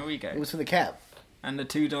 There we go. It was for the cab. And the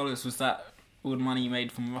 $2 was that all the money you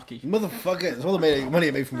made from Rocky. Motherfucker, it's all the money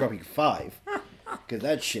I made from Rocky 5. Because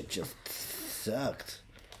that shit just sucked.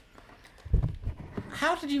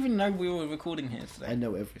 How did you even know we were recording here today? I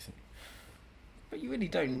know everything. But you really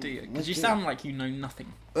don't, do you? Because you do. sound like you know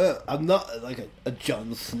nothing. I'm not like a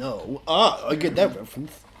Jon Snow. I get that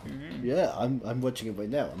reference. Yeah, I'm watching it right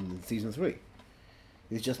now. I'm in season 3.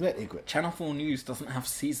 He's just met Ygritte. Channel 4 News doesn't have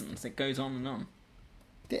seasons. It goes on and on.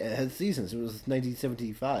 Yeah, it had seasons. It was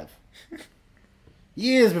 1975.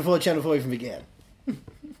 Years before Channel 4 even began.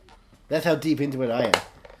 That's how deep into it I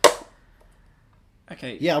am.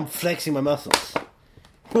 Okay. Yeah, I'm flexing my muscles.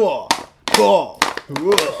 Whoa, whoa,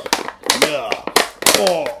 whoa, yeah,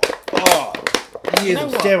 Years know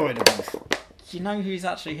of what? steroid abuse. Do you know who's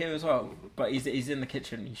actually here as well? But he's in the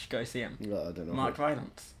kitchen. You should go see him. No, I don't know. Mark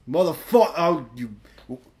Rylance. Motherfucker! Oh, you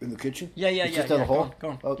in the kitchen? Yeah, It's just down the go hall. on, go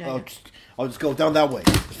on. I'll, Yeah, I'll, yeah. I'll just go down that way.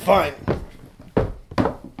 It's fine.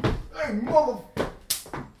 Hey, mother.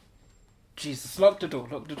 Jesus, lock the door,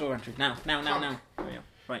 Andrew. Now. There we are.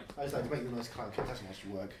 Right. I just like to make the most clown. That doesn't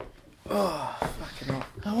actually work. Oh, fucking hell.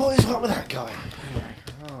 Oh, what is wrong with that guy?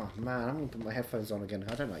 Oh man, I'm gonna put my headphones on again.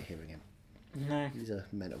 I don't like hearing him. No. He's a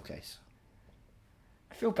mental case.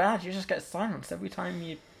 I feel bad. You just get silence every time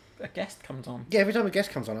a guest comes on. Yeah, every time a guest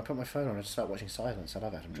comes on, I put my phone on and just start watching Silence. I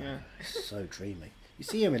love Adam Driver. Yeah. It's so dreamy. You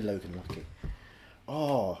see him in Logan Lucky.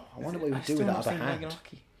 Oh, I wonder what he would do with that other hand.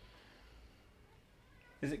 Lucky.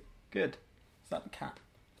 Is it good? Is that the cat?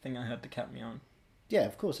 I think I heard the cat meowing. Yeah,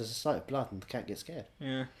 of course. There's a sight of blood and the cat gets scared.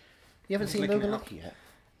 Yeah. You haven't He's seen licking Logan it up. Lucky yet?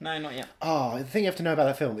 No, not yet. Oh, the thing you have to know about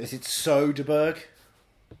that film is it's so De Berg.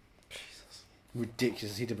 Jesus.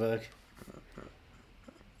 Ridiculously De Berg.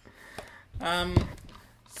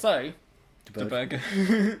 So, De the Berg.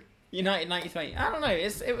 burger. United 93. I don't know.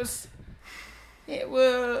 It was.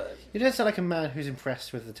 You don't sound like a man who's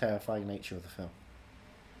impressed with the terrifying nature of the film.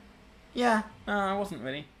 Yeah. No, I wasn't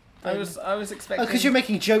really. I was expecting. Oh, because you're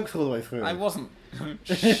making jokes all the way through. I wasn't. No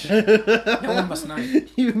one must know.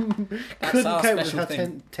 You That's couldn't our cope with special how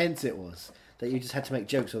thing. tense it was. That you just had to make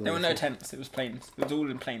jokes all the There way were no through. tents. It was planes. It was all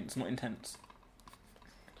in planes, not in tents.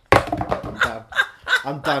 I'm done.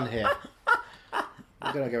 I'm done here.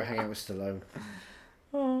 I'm gonna go hang out with Stallone.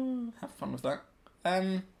 Oh, have fun with that.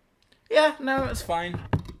 Yeah, no, it's fine.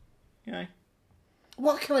 You know.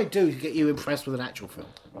 What can I do to get you impressed with an actual film?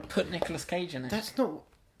 Put Nicolas Cage in it. That's not...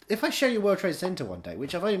 If I show you World Trade Center one day,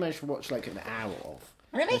 which I've only managed to watch like an hour of...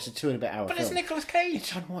 Really? It's a 2 and a bit hour But film. it's Nicolas Cage.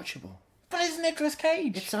 It's unwatchable. But it's Nicolas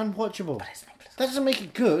Cage. It's unwatchable. But it's Nicolas Cage. That doesn't make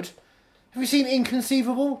it good. Have you seen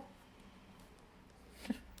Inconceivable?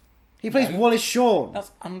 He plays No. Wallace Shawn. That's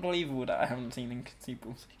unbelievable that I haven't seen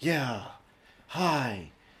Inconceivable. Yeah. Hi.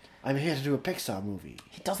 I'm here to do a Pixar movie.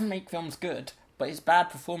 He doesn't make films good, but his bad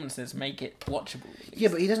performances make it watchable. at least. Yeah,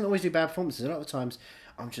 but he doesn't always do bad performances. A lot of times,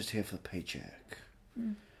 I'm just here for the paycheck.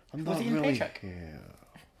 I'm Was not he in really Paycheck? here.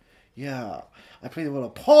 Yeah. I play the role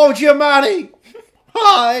of Paul Giamatti.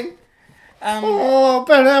 Hi. Oh,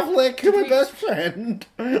 Ben Affleck, you're my best friend.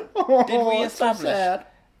 Oh, Did we it's so establish? sad.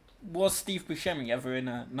 Was Steve Buscemi ever in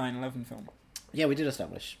a 9/11 film? Yeah, we did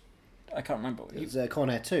establish. I can't remember. It was Con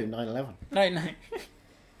Air 2, 9/11. No.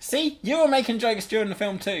 See, you were making jokes during the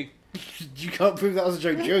film too. You can't prove that was a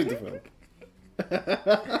joke during the film.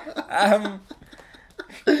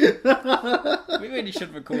 We really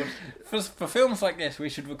should record for films like this. We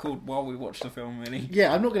should record while we watch the film. Really.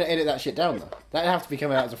 Yeah, I'm not going to edit that shit down though. That'd have to be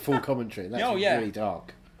coming out as a full commentary. That's Oh, yeah. really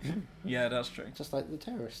dark. Yeah, that's true. Just like the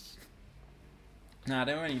terrorists. Nah,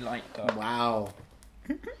 they were only light dark. Wow.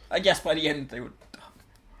 I guess by the end they were dark.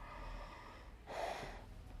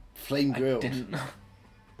 Flame I grilled. didn't know.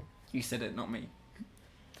 You said it, not me.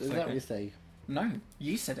 Is that what you say? No,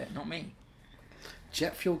 you said it, not me.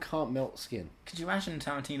 Jet fuel can't melt skin. Could you imagine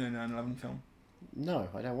Tarantino 9/11 film? No,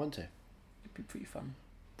 I don't want to. It'd be pretty fun.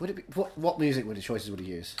 Would it be? What music would his choices would he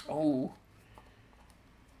use? Oh.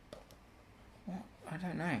 What? I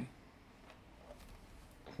don't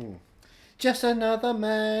know. Just another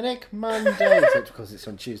manic Monday. Except because it's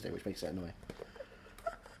on Tuesday, which makes it annoying.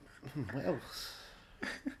 What else?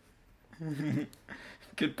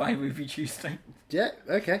 Goodbye Movie Tuesday. Yeah,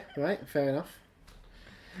 okay, right, fair enough.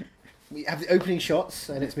 We have the opening shots,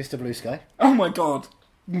 and it's Mr. Blue Sky. Oh my god.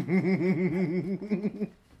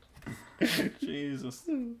 Jesus.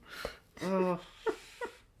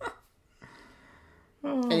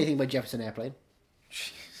 Anything by Jefferson Airplane.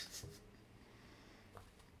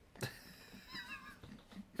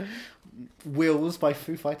 Wheels by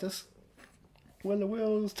Foo Fighters. When the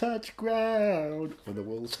wheels touch ground. When the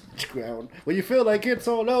wheels touch ground. When you feel like it's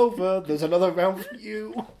all over, there's another round for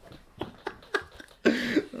you.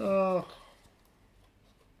 Oh.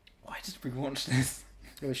 Why did we watch this?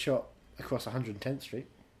 It was shot across 110th Street.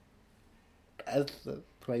 As the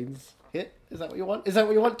planes hit. Is that what you want? Is that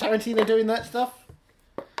what you want? Tarantino doing that stuff?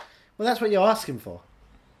 Well, that's what you're asking for.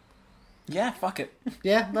 Yeah, fuck it.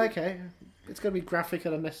 Yeah, okay. It's going to be graphic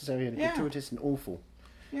and unnecessary and Yeah. gratuitous and awful.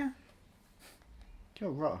 Yeah. You're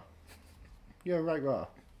a rotter. You're a right rotter.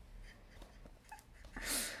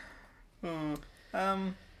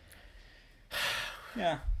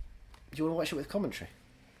 Yeah. Do you want to watch it with commentary?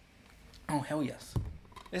 Oh, hell yes.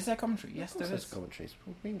 Is there commentary? Yes, there There's is. commentary.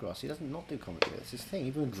 Well, Greengrass, he doesn't not do commentary. That's his thing.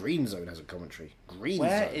 Even Green Zone has a commentary. Green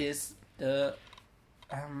Where Zone. is the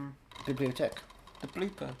Bibliotech. the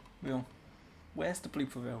blooper reel? Where's the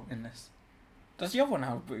blooper reel in this? Does the other one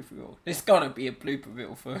have a blooper reel? There's gotta be a blooper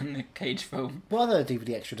reel for a Nick Cage film. What other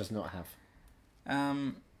DVD extra does not have?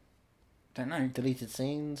 Don't know. Deleted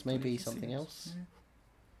scenes, maybe Deleted something scenes, else? yeah.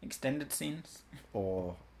 Extended scenes,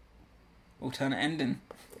 Or... alternate ending.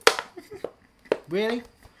 Really?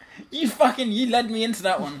 You led me into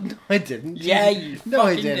that one. I didn't. Yeah, you No, I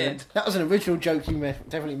fucking didn't. did. That was an original joke you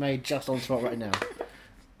definitely made just on spot right now.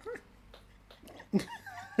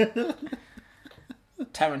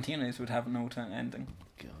 Tarantino's would have an alternate ending.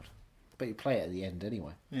 God. But you play it at the end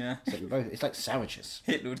anyway. Yeah. So we both, it's like sandwiches.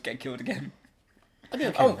 Hitler would get killed again. I'd be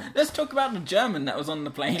okay Oh, with that. let's talk about the German that was on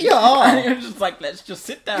the plane. Yeah. And it was just like, let's just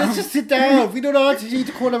sit down. Let's just sit down. We don't ask you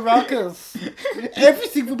to corner rockers.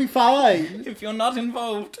 Everything will be fine. If you're not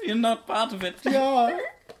involved, you're not part of it. Yeah.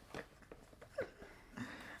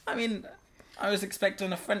 I mean, I was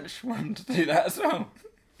expecting a French one to do that as well.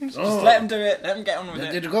 Just Oh. let them do it. Let them get on with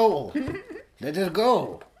Let it. it go. Let it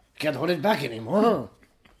go. Can't hold it back anymore.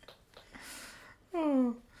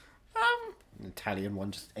 An Italian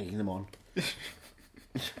one just egging them on.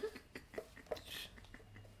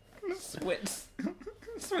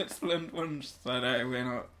 Switzerland one just said, no, we're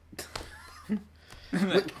not.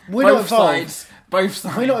 We're not Both sides. Both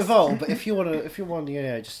sides. We're not involved, but if you want to,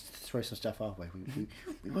 yeah, just throw some stuff our way.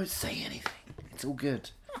 We won't say anything. It's all good.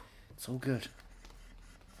 It's all good.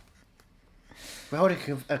 We're holding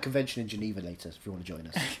a convention in Geneva later if you want to join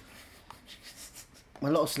us. A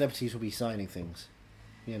lot of celebrities will be signing things.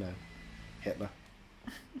 You know, Hitler,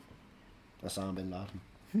 Osama bin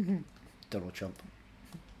Laden, Donald Trump. Could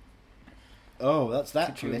you Oh, that's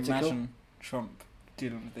that political. imagine Trump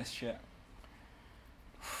dealing with this shit?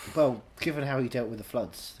 Well, given how he dealt with the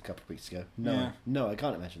floods a couple of weeks ago, no, Yeah. no, I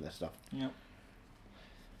can't imagine that stuff. Yep.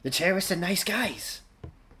 The terrorists are nice guys.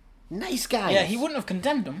 Nice guys. Yeah, he wouldn't have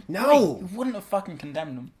condemned them. No. He wouldn't have fucking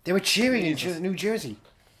condemned them. They were cheering in Jesus. New Jersey.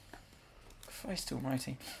 Christ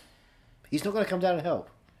almighty. He's not going to come down and help.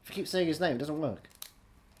 If you keep saying his name, it doesn't work.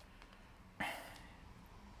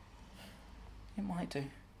 It might do.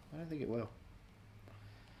 I don't think it will.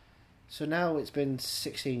 So now it's been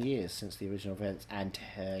 16 years since the original events and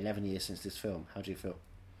 11 years since this film. How do you feel?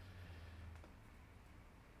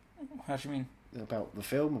 How do you mean? About the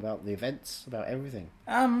film, about the events, about everything.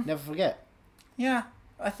 Um, Never forget. yeah,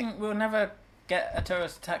 I think we'll never get a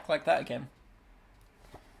terrorist attack like that again.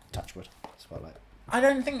 Touchwood. Spotlight. I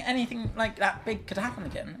don't think anything like that big could happen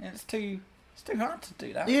again. It's too hard to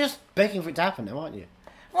do that. You're just begging for it to happen now, aren't you?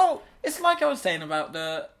 Well, it's like I was saying about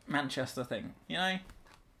the Manchester thing, you know?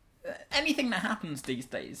 Anything that happens these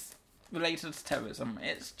days related to terrorism,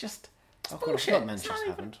 it's just it's Of course, bullshit. what It's Manchester not even-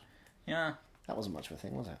 happened. Yeah. That wasn't much of a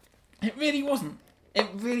thing, was it? It really wasn't. It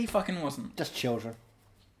really fucking wasn't. Just children.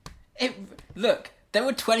 Look, there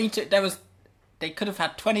were 22. They could have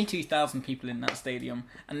had 22,000 people in that stadium,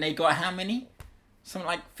 and they got how many? Something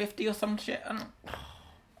like 50 or some shit. I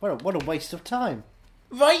don't, What a waste of time.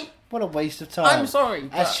 right? What a waste of time. I'm sorry,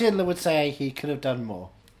 As but- Schindler would say, he could have done more.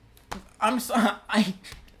 I'm sorry.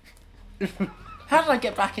 How did I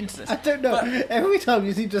get back into this? I don't know. But Every time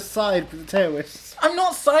you seem to side with the terrorists. I'm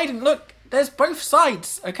not siding. Look, there's both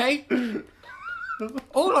sides. Okay.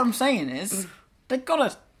 All I'm saying is they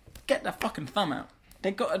gotta get their fucking thumb out.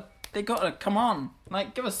 They gotta come on.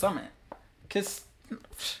 Like, give us something. Because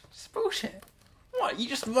it's bullshit. What? You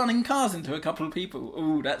just running cars into a couple of people?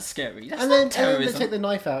 Ooh, that's scary. That's And not then terrorism. they take the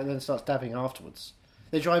knife out and then start stabbing afterwards.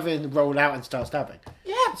 They drive in, roll out and start stabbing.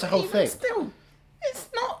 Yeah, It's a but whole even thing. still, it's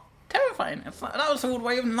not terrifying. It's like, that was all the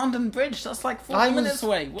way over London Bridge. That's like 40 minutes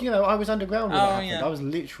away. What? I was underground when Oh, that happened. yeah. I was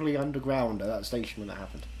literally underground at that station when that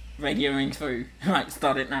happened. Radioing through. Right,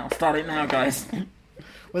 start it now, guys.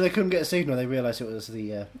 When they couldn't get a signal, they realised it was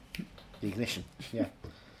the ignition. Yeah.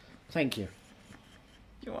 Thank you.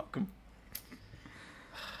 You're welcome.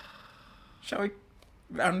 Shall we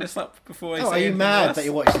round this up before I say Are you anything mad worse? that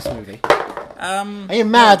you watched this movie? Are Are you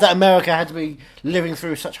mad that America had to be living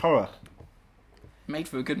through such horror? Made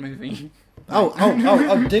for a good movie.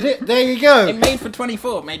 Oh, did it? There you go. It made for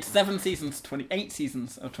 24. It made 8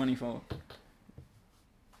 seasons of 24.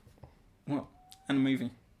 What? And a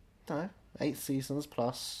movie. No, 8 seasons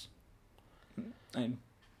plus Oh,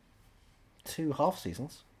 2 half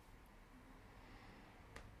seasons.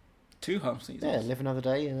 2 half seasons. Yeah, Live Another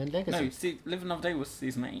Day and then Legacy. No, Live Another Day was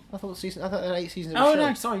season 8. I thought there were 8 seasons. Of Oh the show.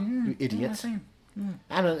 no, sorry. You idiot. What am I saying?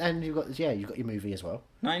 And you've got your movie as well.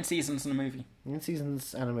 9 seasons and a movie. 9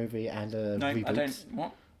 seasons and a movie and a No, reboot I don't.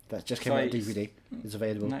 What? that just came Sorry, out on DVD. It's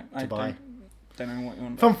available No, I to buy don't know what you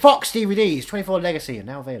want. from Fox DVDs. 24 Legacy are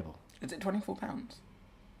now available. Is it £24?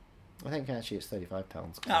 I think actually it's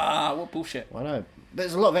 £35. Ah, what bullshit. I know.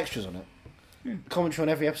 There's a lot of extras on it. Commentary on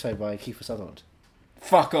every episode by Kiefer Sutherland.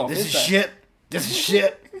 Fuck off. This is there? shit. This is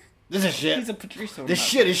shit. This is shit. He's a producer. on This that.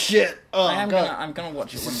 shit is shit. Oh I'm god. gonna watch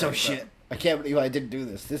it. This one is so day, shit. I can't believe I didn't do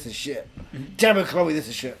this. This is shit. Damn it, Chloe, this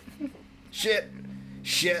is shit. Shit.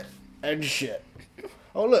 Shit. And shit.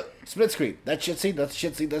 Oh look, split screen. That shit scene, that's a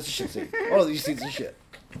shit scene, that's a shit scene. All of these scenes are shit.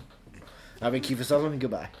 I've been Kiefer Sutherland,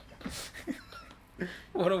 goodbye. But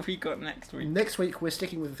what have we got next week? Next week we're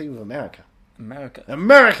sticking with the theme of America. America.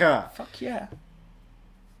 America! Fuck yeah.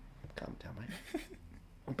 Calm down, mate.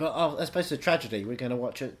 But as opposed to tragedy, we're going to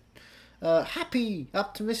watch a happy,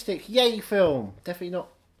 optimistic, yay film. Definitely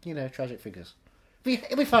not, tragic figures.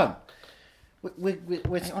 It'll be fun. We're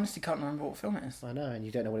I honestly can't remember what film it is. I know, and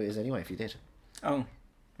you don't know what it is anyway if you did. Oh,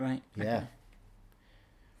 right. Yeah. Okay.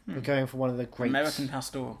 We're going for one of the great... American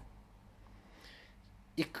Pastoral.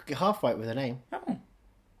 You're half right with the name. Oh,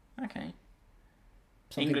 okay.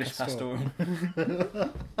 Something English Pastoral.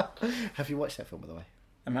 Have you watched that film, by the way?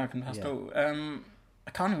 American Pastoral.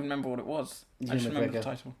 I can't even remember what it was. I Ewan just remember the McGregor.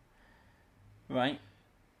 title. Right.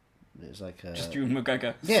 It was like... Just Ewan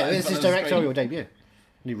McGregor. Yeah, Sat in it's his front of the directorial screen. debut. And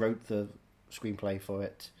he wrote the screenplay for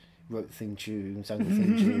it, wrote the theme tune, sang the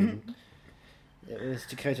theme tune. It was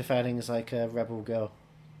Dakota Fanning's like a rebel girl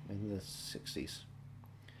in the 60s.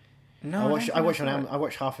 No, I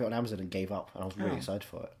watched half of it on Amazon and gave up, and I was really Oh. excited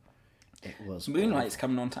for it. It was Moonlight's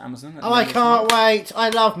coming on to Amazon. at Oh, the I end of can't wait! I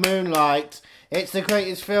love Moonlight. It's the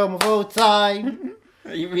greatest film of all time. this month.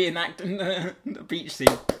 Are you reenacting the beach scene?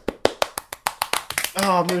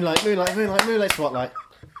 Oh, Moonlight Spotlight.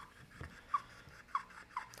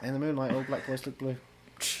 In the moonlight, all black boys look blue.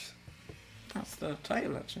 That's the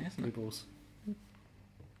title, actually, isn't Blue it? balls.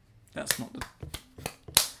 That's not the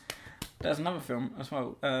There's another film as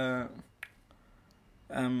well.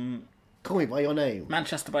 Call Me By Your Name.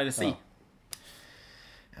 Manchester by the Sea.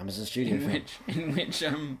 Amazon Studio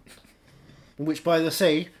film. In which by the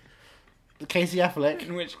sea, Casey Affleck.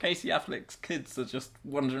 In which Casey Affleck's kids are just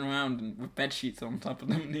wandering around and with bed sheets on top of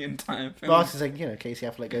them the entire film. Martin's saying, Casey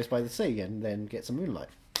Affleck goes by the sea and then gets some moonlight.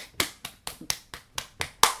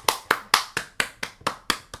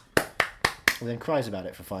 And then cries about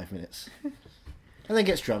it for 5 minutes. And then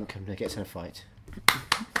gets drunk and gets in a fight.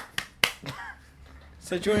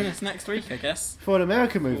 So join us next week, I guess. For an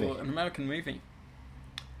American movie. For an American movie.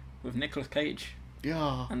 With Nicolas Cage.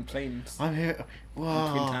 Yeah. And planes. I'm here. Wow.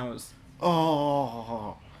 And Twin Towers.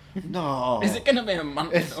 Oh. No. Is it going to be a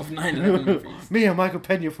month of 9/11 movies? Me and Michael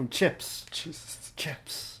Pena from Chips. Jesus.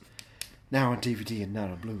 Chips. Now on DVD and now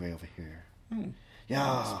on Blu-ray over here. Ooh.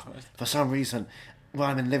 Yeah. For some reason,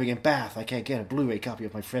 while I'm living in Bath, I can't get a Blu-ray copy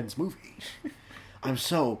of my friend's movie. I'm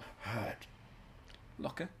so hurt.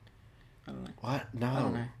 Locker? I don't know. What? No. I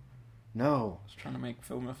don't know. No. I was trying to make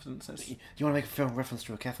film references. You want to make a film reference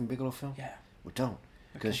to a Catherine Bigelow film? Yeah. Well, don't.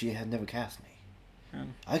 Because she had never cast me.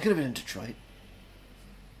 I could have been in Detroit.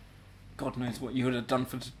 God knows what you would have done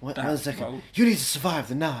for One that second. role. You need to survive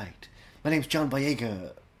the night. My name's John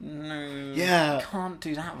Boyega. No. Yeah. You can't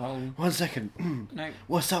do that role. 1 second. No.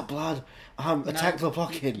 What's up, blood? Attack the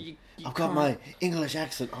blocking. You I've got my English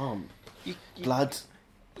accent on. Blood.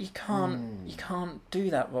 You can't. You can't do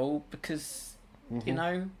that role because you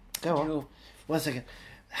know. Go on. 1 second.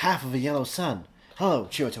 Half of a yellow sun. Hello,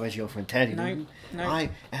 Chiwetel Ejiofor from Teddy. No.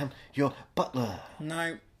 I am your butler.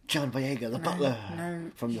 No. John Boyega, the butler.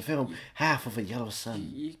 No. From the film Half of a Yellow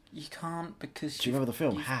Sun. You can't because. Do you remember the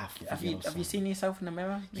film Half of a Yellow Sun? Have you seen yourself in the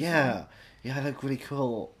mirror? Yeah. Yeah, I look really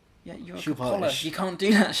cool. Yeah, you're shoe a collar. polish. You can't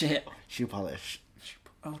do that shit. Shoe polish.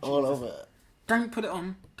 Oh, all over. Don't put it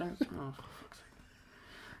on. Don't. Oh,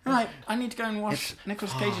 right, I need to go and wash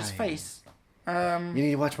Nicolas Cage's face. You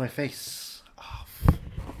need to watch my face.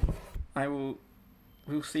 I will.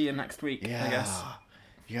 We'll see you next week. Yeah. I guess.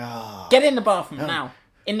 Yeah. Get in the bathroom now.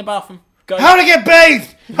 In the bathroom. Go. How to get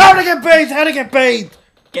bathed? How to get bathed? How to get bathed?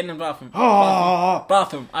 Get in the bathroom. Oh.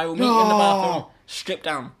 Bathroom. I will meet you in the bathroom. Strip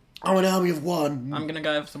down. I'm an army of one. I'm gonna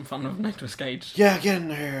go have some fun with Nicolas Cage. Yeah, get in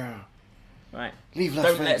there. Right. Leave Las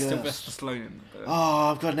Don't Vegas. let Sylvester Stallone in.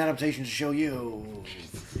 Oh, I've got an adaptation to show you.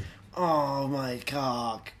 Oh, my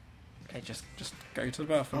cock. Okay, just go to the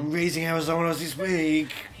bathroom. I'm raising Arizona's this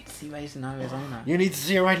week. See raising Arizona. You need to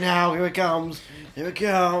see it right now. Here it comes. Here it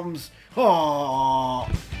comes. Oh.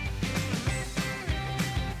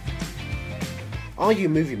 Are You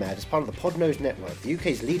Movie Mad is part of the Podnose Network, the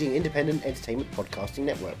UK's leading independent entertainment podcasting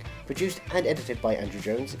network. Produced and edited by Andrew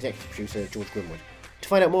Jones, executive producer George Grimwood. To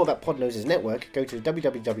find out more about Podnose's network, go to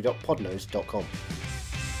www.podnose.com.